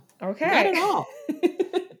 no. Okay. Not at all.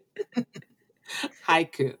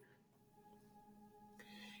 Haiku.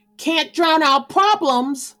 Can't drown out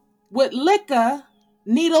problems with liquor,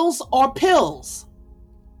 needles, or pills.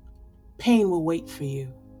 Pain will wait for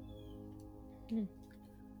you.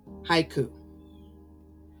 Haiku.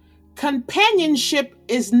 Companionship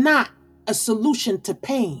is not a solution to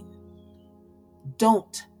pain.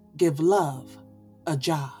 Don't give love a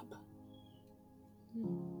job.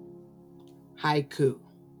 Haiku.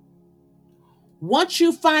 Once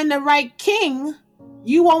you find the right king,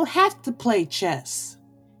 you won't have to play chess.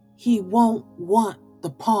 He won't want the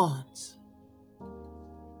pawns.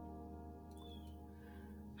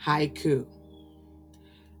 Haiku.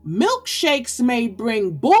 Milkshakes may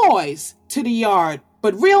bring boys to the yard,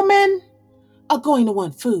 but real men are going to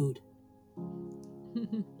want food.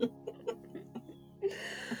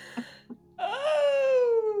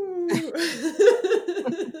 Oh.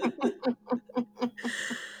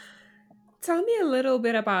 Tell me a little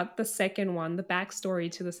bit about the second one, the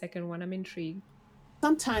backstory to the second one. I'm intrigued.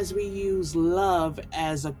 Sometimes we use love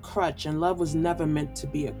as a crutch, and love was never meant to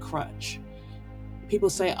be a crutch. People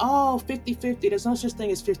say, oh, 50-50. There's no such thing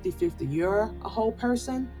as 50-50. You're a whole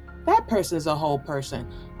person. That person is a whole person.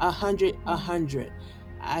 100.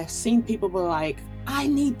 I've seen people be like, I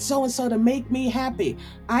need so-and-so to make me happy.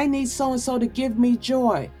 I need so-and-so to give me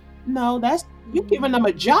joy. No, that's you giving them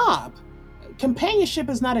a job. Companionship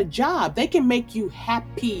is not a job. They can make you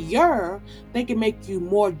happier. They can make you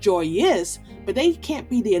more joyous, but they can't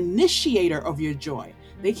be the initiator of your joy.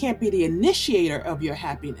 They can't be the initiator of your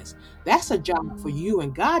happiness. That's a job for you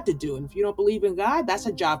and God to do. And if you don't believe in God, that's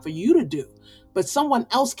a job for you to do. But someone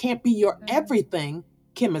else can't be your everything,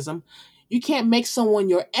 Kimism. You can't make someone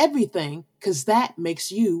your everything because that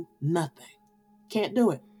makes you nothing. Can't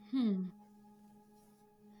do it.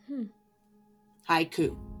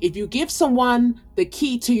 Haiku. If you give someone the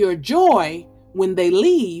key to your joy, when they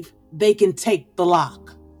leave, they can take the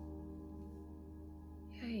lock.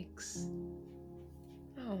 Yikes.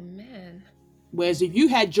 Oh, man. Whereas if you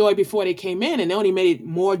had joy before they came in and they only made it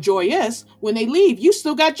more joyous, when they leave, you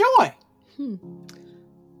still got joy.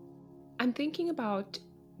 I'm thinking about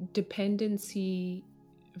dependency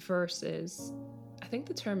versus, I think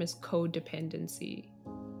the term is codependency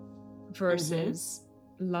versus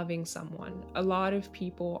loving someone. A lot of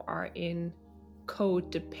people are in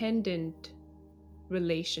codependent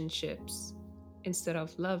relationships instead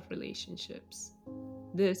of love relationships.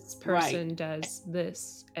 This person does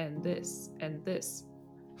this and this and this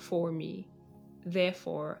for me.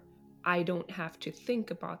 Therefore, I don't have to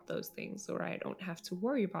think about those things, or I don't have to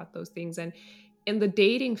worry about those things. And in the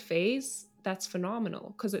dating phase, that's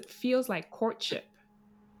phenomenal because it feels like courtship.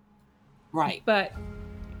 Right. But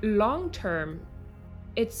long term,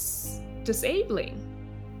 it's disabling.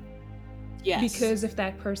 Yes. Because if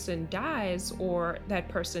that person dies or that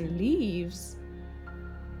person leaves,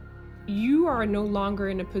 you are no longer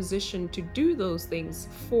in a position to do those things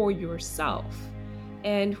for yourself.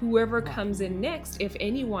 And whoever comes in next, if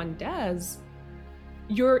anyone does,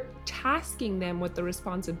 you're tasking them with the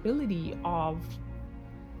responsibility of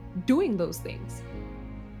doing those things.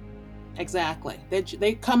 Exactly.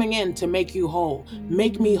 They're coming in to make you whole.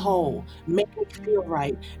 Make me whole. Make me feel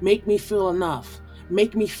right. Make me feel enough.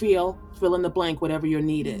 Make me fill in the blank, whatever your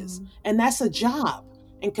need is. And that's a job.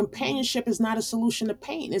 And companionship is not a solution to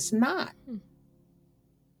pain. It's not.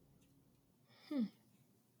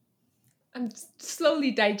 I'm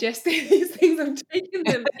slowly digesting these things. I'm taking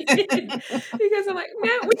them in because I'm like,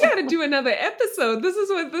 man, we got to do another episode. This is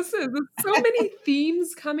what this is. There's so many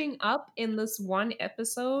themes coming up in this one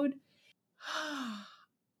episode.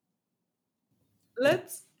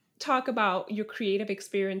 Let's talk about your creative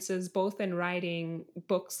experiences, both in writing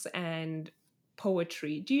books and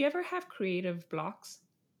poetry. Do you ever have creative blocks?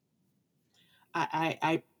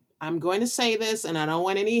 I'm going to say this, and I don't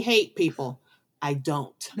want any hate, people. I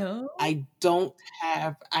don't. No? I don't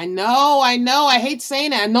have. I know. I hate saying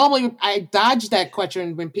that. Normally, I dodge that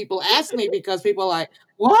question when people ask me because people are like,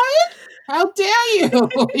 "What? How dare you?"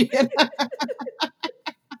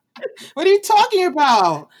 What are you talking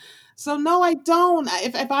about? So no, I don't.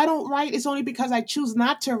 If I don't write, it's only because I choose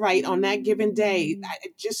not to write on that given day. I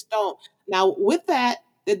just don't. Now, with that,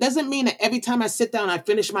 it doesn't mean that every time I sit down, I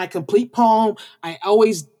finish my complete poem. I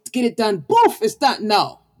always get it done. Boof, it's done.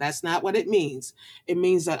 No, that's not what it means. It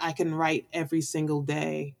means that I can write every single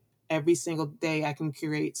day. Every single day I can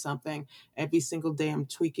create something. Every single day I'm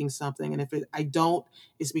tweaking something. And if I don't,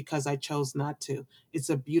 it's because I chose not to. It's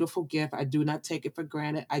a beautiful gift. I do not take it for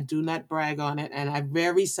granted. I do not brag on it. And I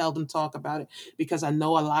very seldom talk about it because I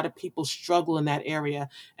know a lot of people struggle in that area.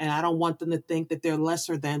 And I don't want them to think that they're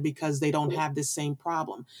lesser than because they don't have this same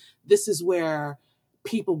problem. This is where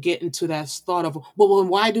people get into that thought of, well,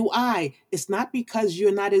 why do I? It's not because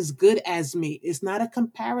you're not as good as me. It's not a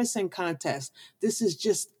comparison contest. This is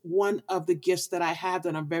just one of the gifts that I have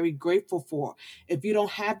that I'm very grateful for. If you don't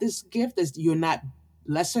have this gift, you're not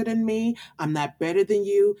lesser than me. I'm not better than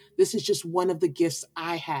you. This is just one of the gifts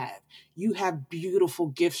I have. You have beautiful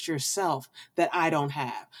gifts yourself that I don't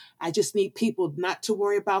have. I just need people not to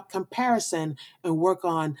worry about comparison and work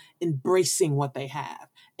on embracing what they have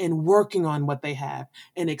and working on what they have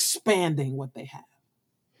and expanding what they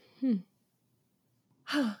have.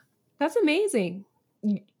 That's amazing.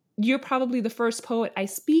 You're probably the first poet I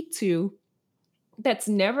speak to that's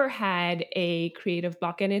never had a creative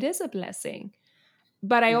block, and it is a blessing.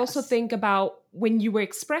 But I also think about when you were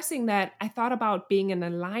expressing that, I thought about being in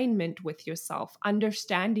alignment with yourself,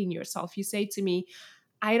 understanding yourself. You say to me,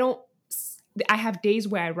 I don't I have days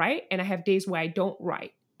where I write and I have days where I don't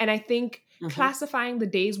write. And I think classifying the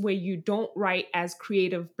days where you don't write as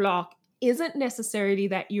creative block isn't necessarily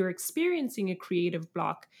that you're experiencing a creative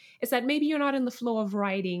block. It's that maybe you're not in the flow of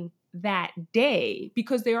writing that day,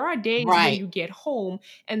 because there are days when Right. you get home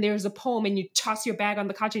and there's a poem and you toss your bag on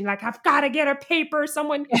the couch and you're like, I've got to get a paper.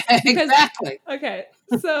 Someone, because, Exactly. okay.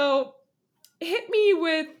 So hit me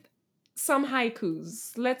with some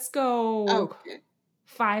haikus. Let's go Okay.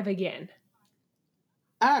 5 again.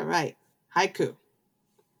 All right. Haiku.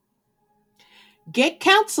 Get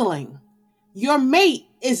counseling. Your mate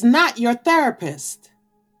is not your therapist.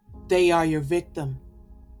 They are your victim.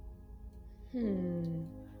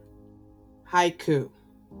 Haiku.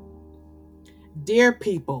 Dear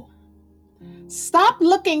people, stop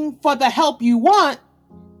looking for the help you want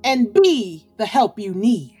and be the help you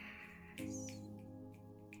need.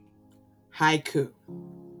 Haiku.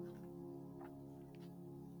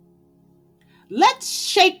 Let's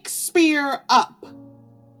Shakespeare up.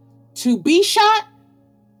 To be shot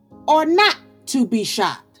or not to be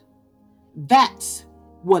shot? That's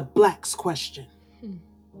what Blacks question.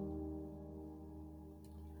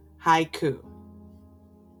 Haiku.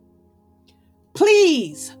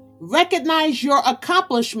 Please recognize your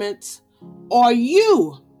accomplishments or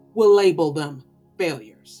you will label them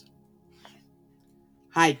failures.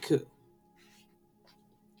 Haiku.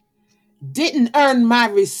 Didn't earn my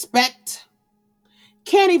respect.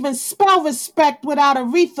 Can't even spell respect without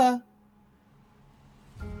Aretha.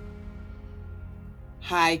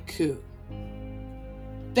 Haiku.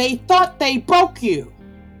 They thought they broke you,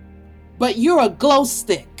 but you're a glow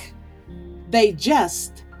stick. They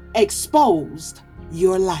just exposed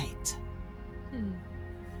your light.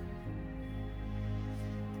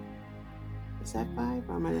 Is that 5?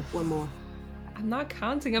 Or am I one more? I'm not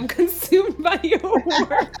counting. I'm consumed by your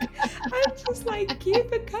work. I'm just like,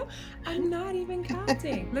 keep it going. I'm not even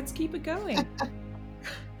counting. Let's keep it going.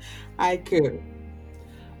 Haiku.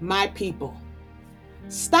 My people,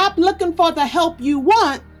 stop looking for the help you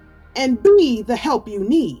want and be the help you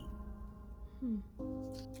need.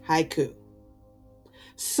 Haiku.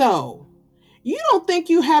 So, you don't think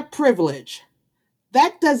you have privilege.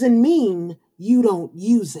 That doesn't mean you don't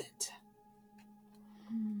use it.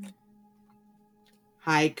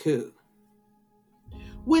 Haiku.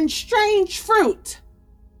 When strange fruit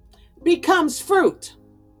becomes fruit,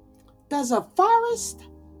 does a forest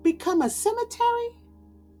become a cemetery?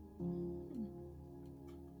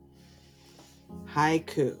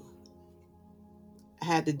 Haiku. I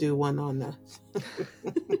had to do one on the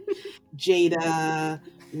Jada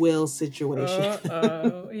Will situation.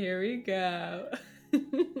 Uh-oh, here we go.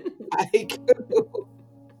 Haiku.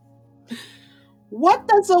 What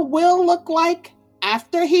does a will look like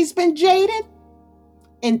after he's been jaded?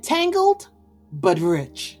 Entangled, but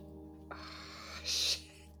rich. Oh,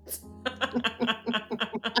 shit.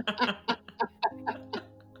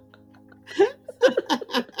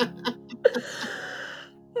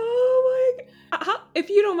 Oh my God. If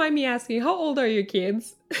you don't mind me asking, how old are your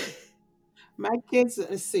kids? My kids,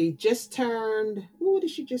 let's see, just turned, what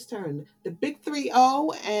did she just turn? The big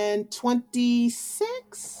 3-0 and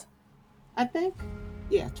 26, I think.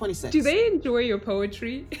 Yeah, 26. Do they enjoy your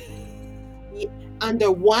poetry? Yeah,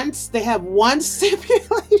 they have one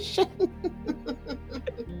stipulation.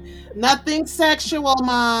 Nothing sexual,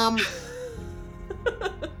 Mom.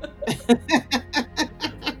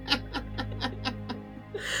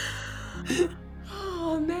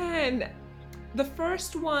 Oh man. The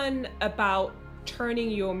first one about turning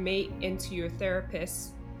your mate into your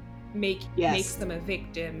therapist makes them a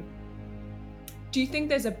victim. Do you think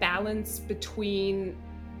there's a balance between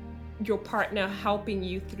your partner helping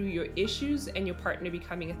you through your issues and your partner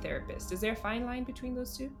becoming a therapist? Is there a fine line between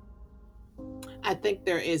those two? I think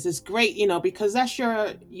there is. It's great, because that's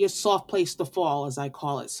your soft place to fall, as I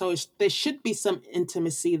call it. So there should be some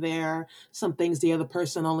intimacy there, some things the other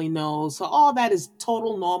person only knows. So all that is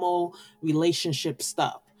total normal relationship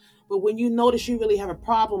stuff. But when you notice you really have a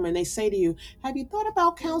problem and they say to you, have you thought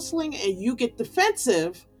about counseling? And you get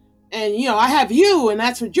defensive and, I have you and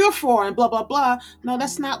that's what you're for and blah, blah, blah. No,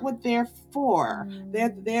 that's not what they're for.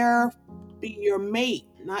 They're there to be your mate,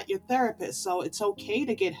 not your therapist. So it's okay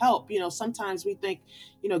to get help. Sometimes we think,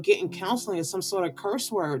 getting counseling is some sort of curse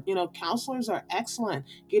word. Counselors are excellent.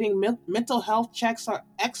 Getting mental health checks are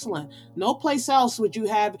excellent. No place else would you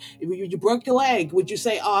have, if you broke your leg, would you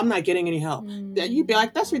say, oh, I'm not getting any help? You'd be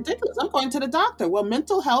like, that's ridiculous. I'm going to the doctor. Well,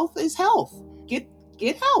 mental health is health. Get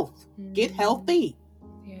health. Get healthy.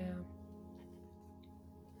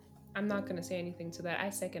 I'm not going to say anything to that. I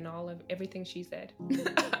second everything she said.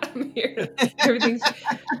 I'm here. Everything.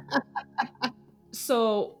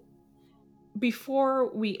 So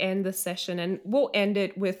before we end the session, and we'll end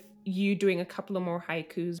it with you doing a couple of more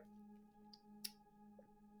haikus,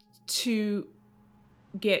 to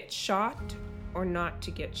get shot or not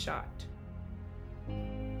to get shot.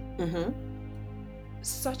 Mm-hmm.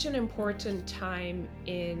 Such an important time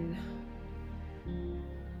in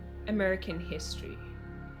American history.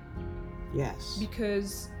 Yes.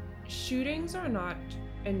 Because shootings are not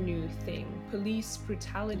a new thing. Police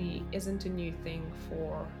brutality isn't a new thing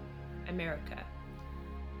for America.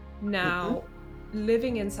 Now,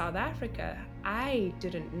 living in South Africa, I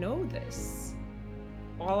didn't know this.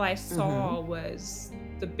 All I saw was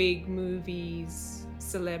the big movies,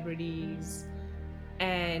 celebrities,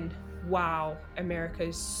 and wow, America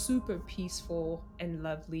is super peaceful and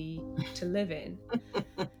lovely to live in.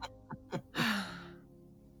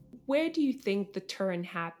 Where do you think the turn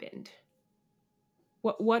happened?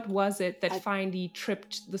 What was it that finally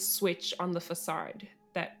tripped the switch on the facade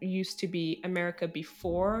that used to be America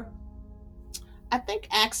before? I think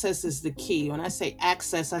access is the key. When I say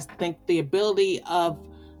access, I think the ability of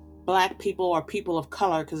Black people or people of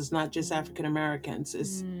color, because it's not just African Americans,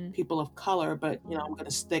 it's people of color, but I'm going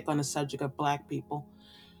to stick on the subject of Black people.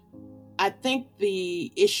 I think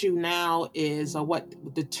the issue now is, or what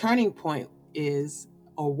the turning point is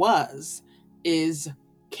or was, is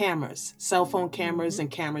cameras, cell phone cameras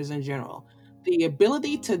and cameras in general. The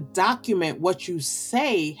ability to document what you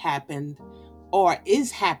say happened or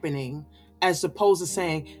is happening, as opposed to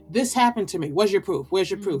saying, this happened to me. Where's your proof?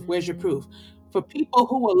 Where's your proof? Where's your proof? For people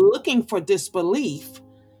who were looking for disbelief,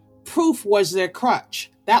 proof was their crutch.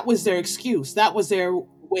 That was their excuse. That was their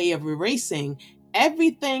way of erasing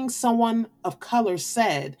everything someone of color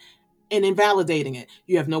said and invalidating it.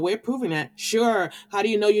 You have no way of proving that. Sure. How do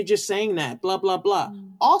you know you're just saying that? Blah, blah, blah.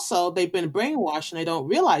 Also, they've been brainwashed and they don't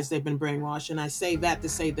realize they've been brainwashed. And I say that to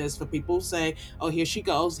say this for people who say, oh, here she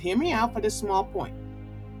goes. Hear me out for this small point.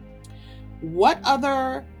 What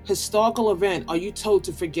other historical event are you told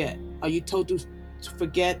to forget? Are you told to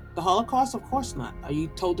forget the Holocaust? Of course not. Are you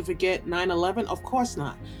told to forget 9/11? Of course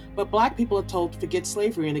not. But Black people are told to forget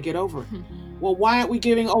slavery and to get over it. Well, why aren't we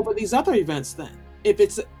giving over these other events then?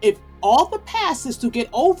 If all the past is to get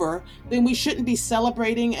over, then we shouldn't be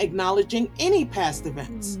celebrating, acknowledging any past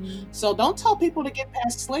events. So don't tell people to get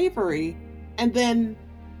past slavery and then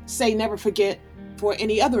say never forget for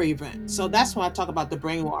any other event. So that's why I talk about the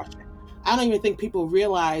brainwashing. I don't even think people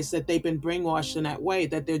realize that they've been brainwashed in that way,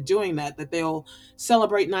 that they're doing that they'll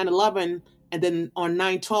celebrate 9/11 and then on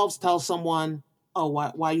 9/12 tell someone, oh,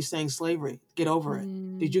 why are you saying slavery? Get over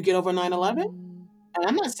it. Did you get over 9/11? And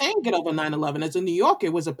I'm not saying get over 9/11. As a New Yorker,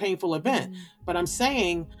 it was a painful event. But I'm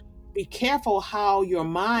saying be careful how your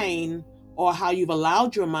mind or how you've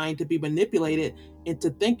allowed your mind to be manipulated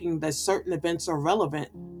into thinking that certain events are relevant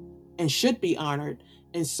and should be honored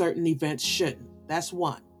and certain events shouldn't. That's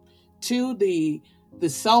one. Two, the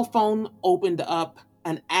cell phone opened up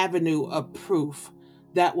an avenue of proof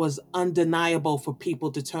that was undeniable for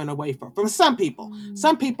people to turn away from. From some people.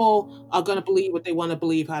 Some people are going to believe what they want to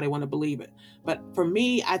believe, how they want to believe it. But for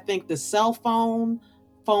me, I think the cell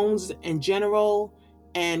phones in general,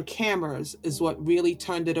 and cameras is what really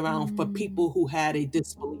turned it around for people who had a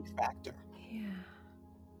disbelief factor. Yeah.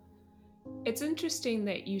 It's interesting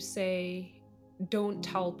that you say don't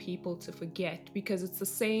tell people to forget, because it's the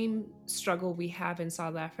same struggle we have in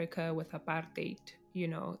South Africa with apartheid.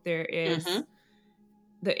 There is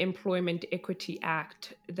the Employment Equity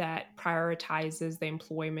Act that prioritizes the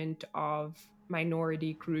employment of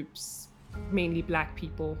minority groups, mainly Black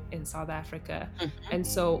people in South Africa. And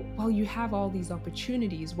so, you have all these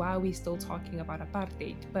opportunities. Why are we still talking about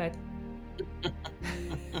apartheid? But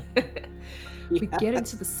we get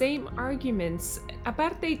into the same arguments.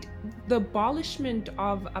 Apartheid, the abolishment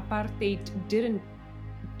of apartheid didn't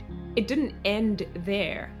end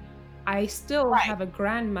there. I still have a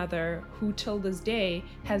grandmother who till this day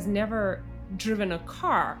has never driven a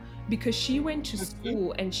car because she went to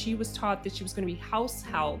school and she was taught that she was going to be house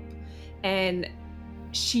help, and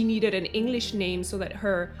she needed an English name so that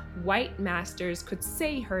her white masters could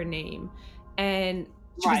say her name, and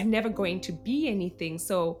she was never going to be anything.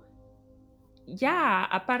 So yeah,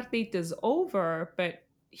 apartheid is over, but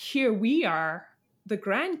here we are, the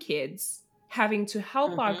grandkids, having to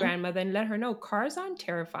help our grandmother and let her know cars aren't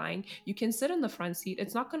terrifying. You can sit in the front seat.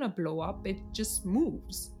 It's not going to blow up. It just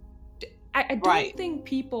moves. I don't think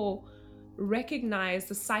people recognize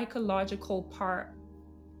the psychological part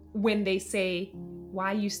when they say,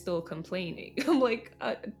 why are you still complaining? I'm like,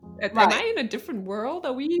 am I in a different world?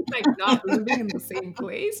 Are we not living in the same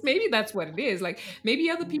place? Maybe that's what it is. Maybe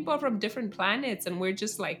other people are from different planets and we're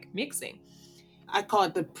just mixing. I call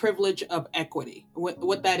it the privilege of equity.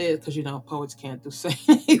 What that is, because poets can't do say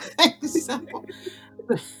anything simple.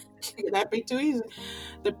 Can that be too easy?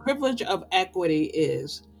 The privilege of equity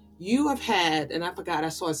is you have had, and I forgot, I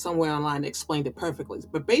saw it somewhere online that explained it perfectly.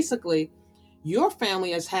 But basically, your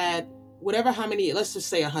family has had whatever, how many, let's just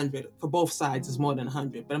say 100. For both sides is more than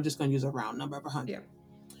 100, but I'm just going to use a round number of 100. Yeah.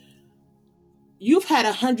 You've had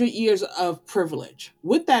 100 years of privilege.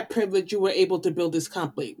 With that privilege, you were able to build this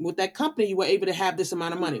company. With that company, you were able to have this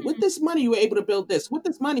amount of money. With this money, you were able to build this. With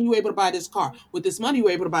this money, you were able to buy this car. With this money, you were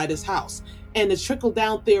able to buy this house. And the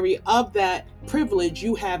trickle-down theory of that privilege,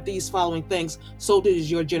 you have these following things. So does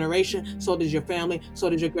your generation, so does your family, so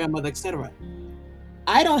does your grandmother, etc.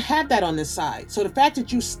 I don't have that on this side. So the fact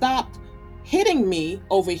that you stopped hitting me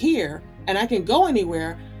over here and I can go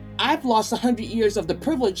anywhere, I've lost 100 years of the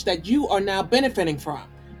privilege that you are now benefiting from.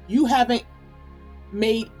 You haven't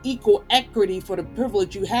made equal equity for the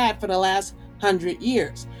privilege you had for the last 100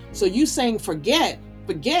 years. So you saying forget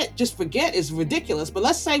is ridiculous. But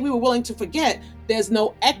let's say we were willing to forget. There's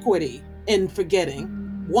no equity in forgetting.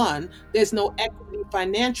 One, there's no equity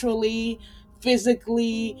financially,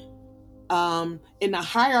 physically, in the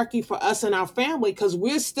hierarchy for us and our family, because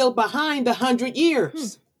we're still behind 100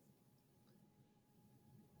 years.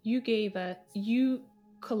 You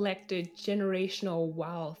collected generational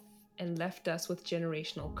wealth and left us with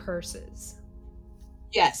generational curses.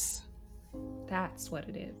 Yes. That's what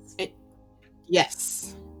it is.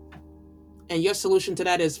 Yes. And your solution to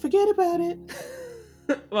that is forget about it.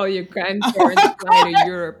 Well, your grandparents fly to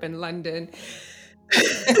Europe and London.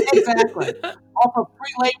 Exactly. Off of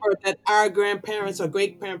free labor that our grandparents or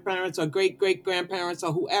great-grandparents or great-great-grandparents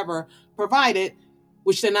or whoever provided,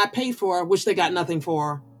 which they're not paid for, which they got nothing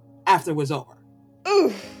for after it was over.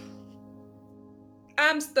 Oof.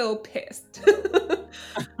 I'm still pissed.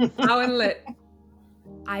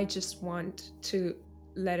 I just want to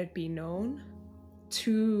let it be known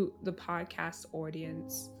to the podcast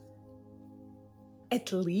audience,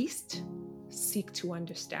 at least seek to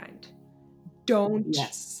understand. Don't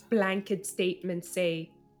blanket statement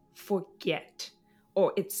say forget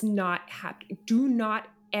or it's not happening. Do not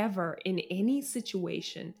ever in any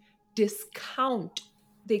situation discount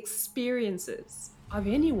the experiences of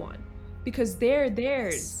anyone, because they're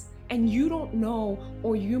theirs and you don't know,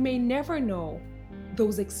 or you may never know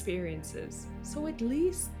those experiences. So at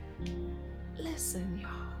least listen,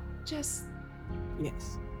 y'all. Just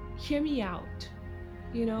hear me out,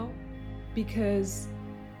 because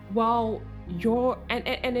while it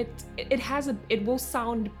will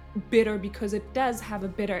sound bitter because it does have a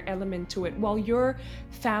bitter element to it. While your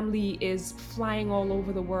family is flying all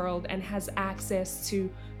over the world and has access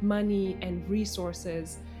to money and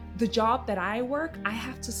resources, the job that I work, I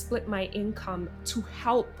have to split my income to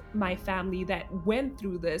help my family that went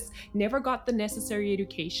through this, never got the necessary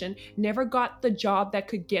education, never got the job that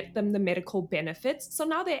could get them the medical benefits. So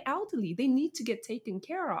now they're elderly, they need to get taken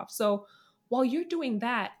care of. So while you're doing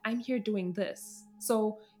that, I'm here doing this.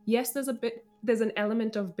 So yes, there's an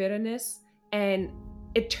element of bitterness, and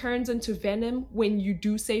it turns into venom when you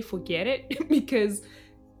do say forget it, because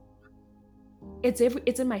it's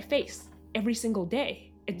in my face every single day.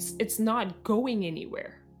 It's not going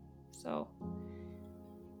anywhere. So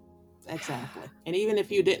exactly. And even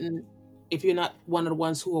if you're not one of the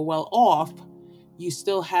ones who are well off, you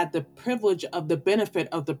still had the privilege of the benefit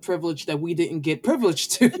of the privilege that we didn't get privilege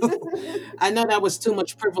to. I know that was too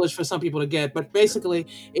much privilege for some people to get, but basically,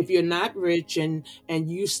 if you're not rich and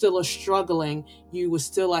you still are struggling, you were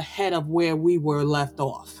still ahead of where we were left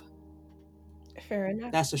off. Fair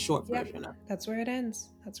enough. That's a short version of it. That's where it ends.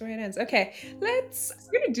 Okay, we're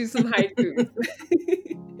gonna do some haiku.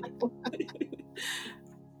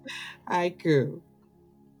 Haiku.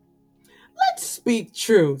 Let's speak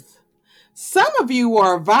truth. Some of you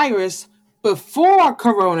were a virus before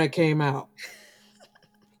Corona came out.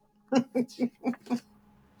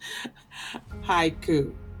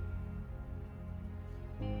 Haiku.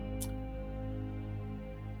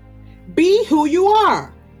 Be who you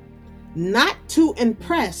are, not to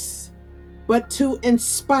impress, but to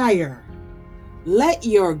inspire. Let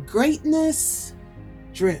your greatness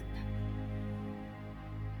drip.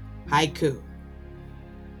 Haiku.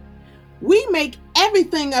 We make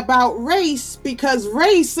everything about race because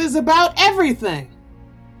race is about everything.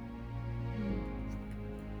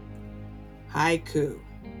 Haiku.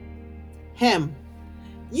 Him.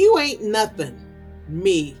 You ain't nothing.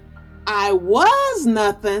 Me. I was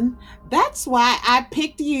nothing. That's why I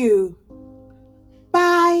picked you.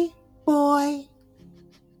 Bye, boy.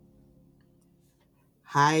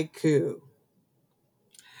 Haiku.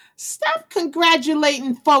 Stop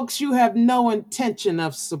congratulating folks you have no intention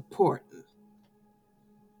of supporting.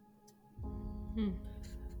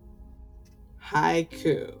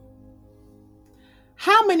 Haiku.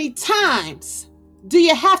 How many times do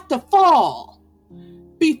you have to fall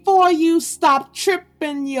before you stop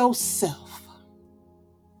tripping yourself?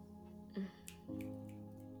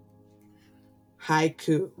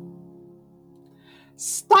 Haiku.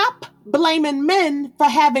 Stop blaming men for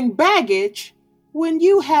having baggage when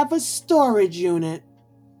you have a storage unit.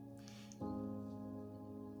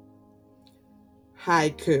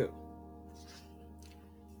 Haiku.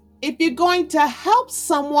 If you're going to help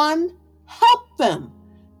someone, help them.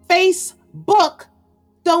 Facebook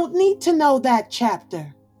don't need to know that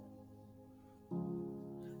chapter.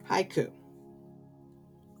 Haiku.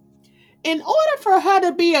 In order for her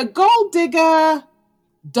to be a gold digger,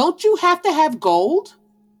 don't you have to have gold?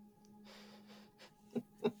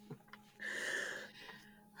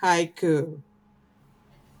 Haiku.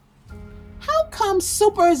 How come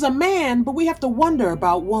Super is a man, but we have to wonder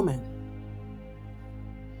about woman?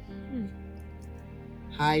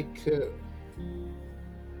 Haiku.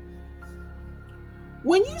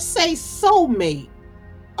 When you say soulmate,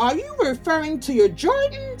 are you referring to your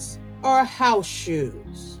Jordans or house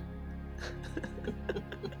shoes?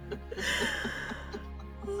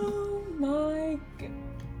 Oh my god.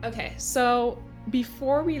 Okay, so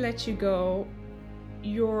before we let you go,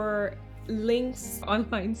 your links,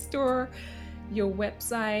 online store, your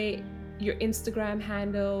website, your Instagram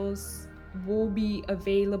handles will be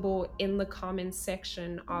available in the comments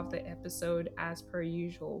section of the episode as per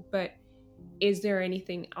usual. But is there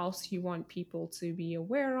anything else you want people to be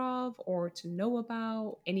aware of or to know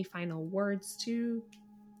about? Any final words too?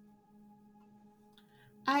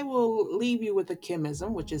 I will leave you with a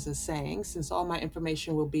Kimism, which is a saying. Since all my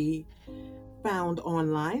information will be found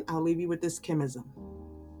online, I'll leave you with this Kimism.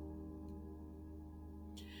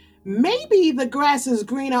 Maybe the grass is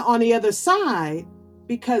greener on the other side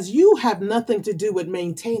because you have nothing to do with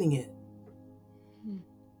maintaining it.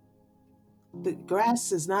 The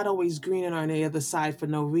grass is not always greener on the other side for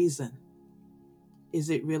no reason.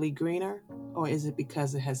 Is it really greener, or is it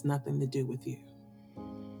because it has nothing to do with you?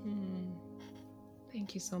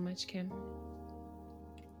 Thank you so much, Kim.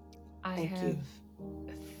 I Thank have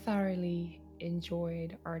thoroughly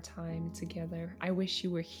enjoyed our time together. I wish you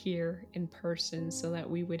were here in person so that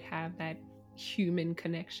we would have that human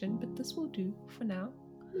connection, but this will do for now.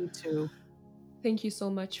 Me too. Thank you so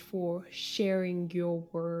much for sharing your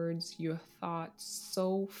words, your thoughts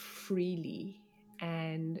so freely,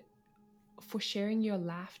 and for sharing your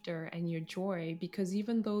laughter and your joy, because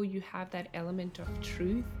even though you have that element of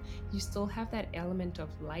truth, you still have that element of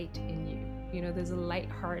light in you. You know, there's a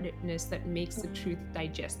lightheartedness that makes the truth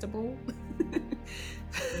digestible.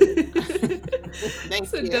 Thank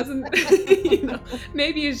So you. it doesn't, you know,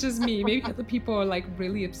 maybe it's just me. Maybe other people are like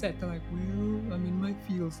really upset. They're like, well, I'm in my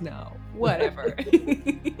feels now. Whatever.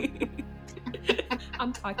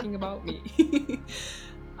 I'm talking about me.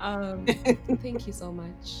 Thank you so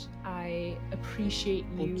much. I appreciate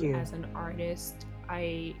you as an artist.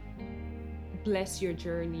 I bless your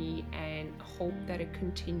journey and hope that it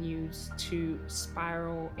continues to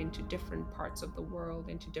spiral into different parts of the world,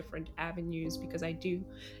 into different avenues, because I do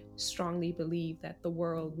strongly believe that the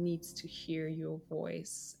world needs to hear your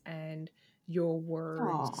voice and your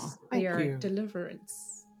words. They are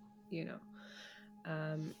deliverance, you know.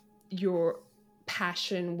 Your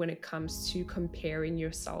passion when it comes to comparing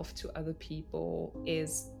yourself to other people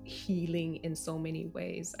is healing in so many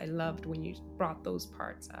ways. I loved when you brought those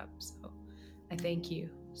parts up. So I thank you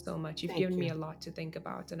so much. You've given me a lot to think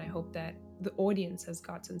about, and I hope that the audience has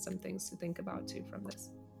gotten some things to think about too from this.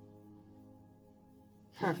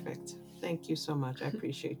 Perfect. Thank you so much. I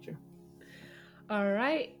appreciate you. All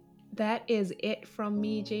right. That is it from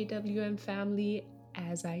me, JWM family.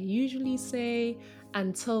 As I usually say,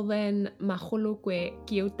 until then, maholo kwe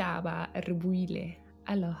kiotaba rebuile.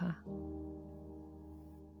 Aloha.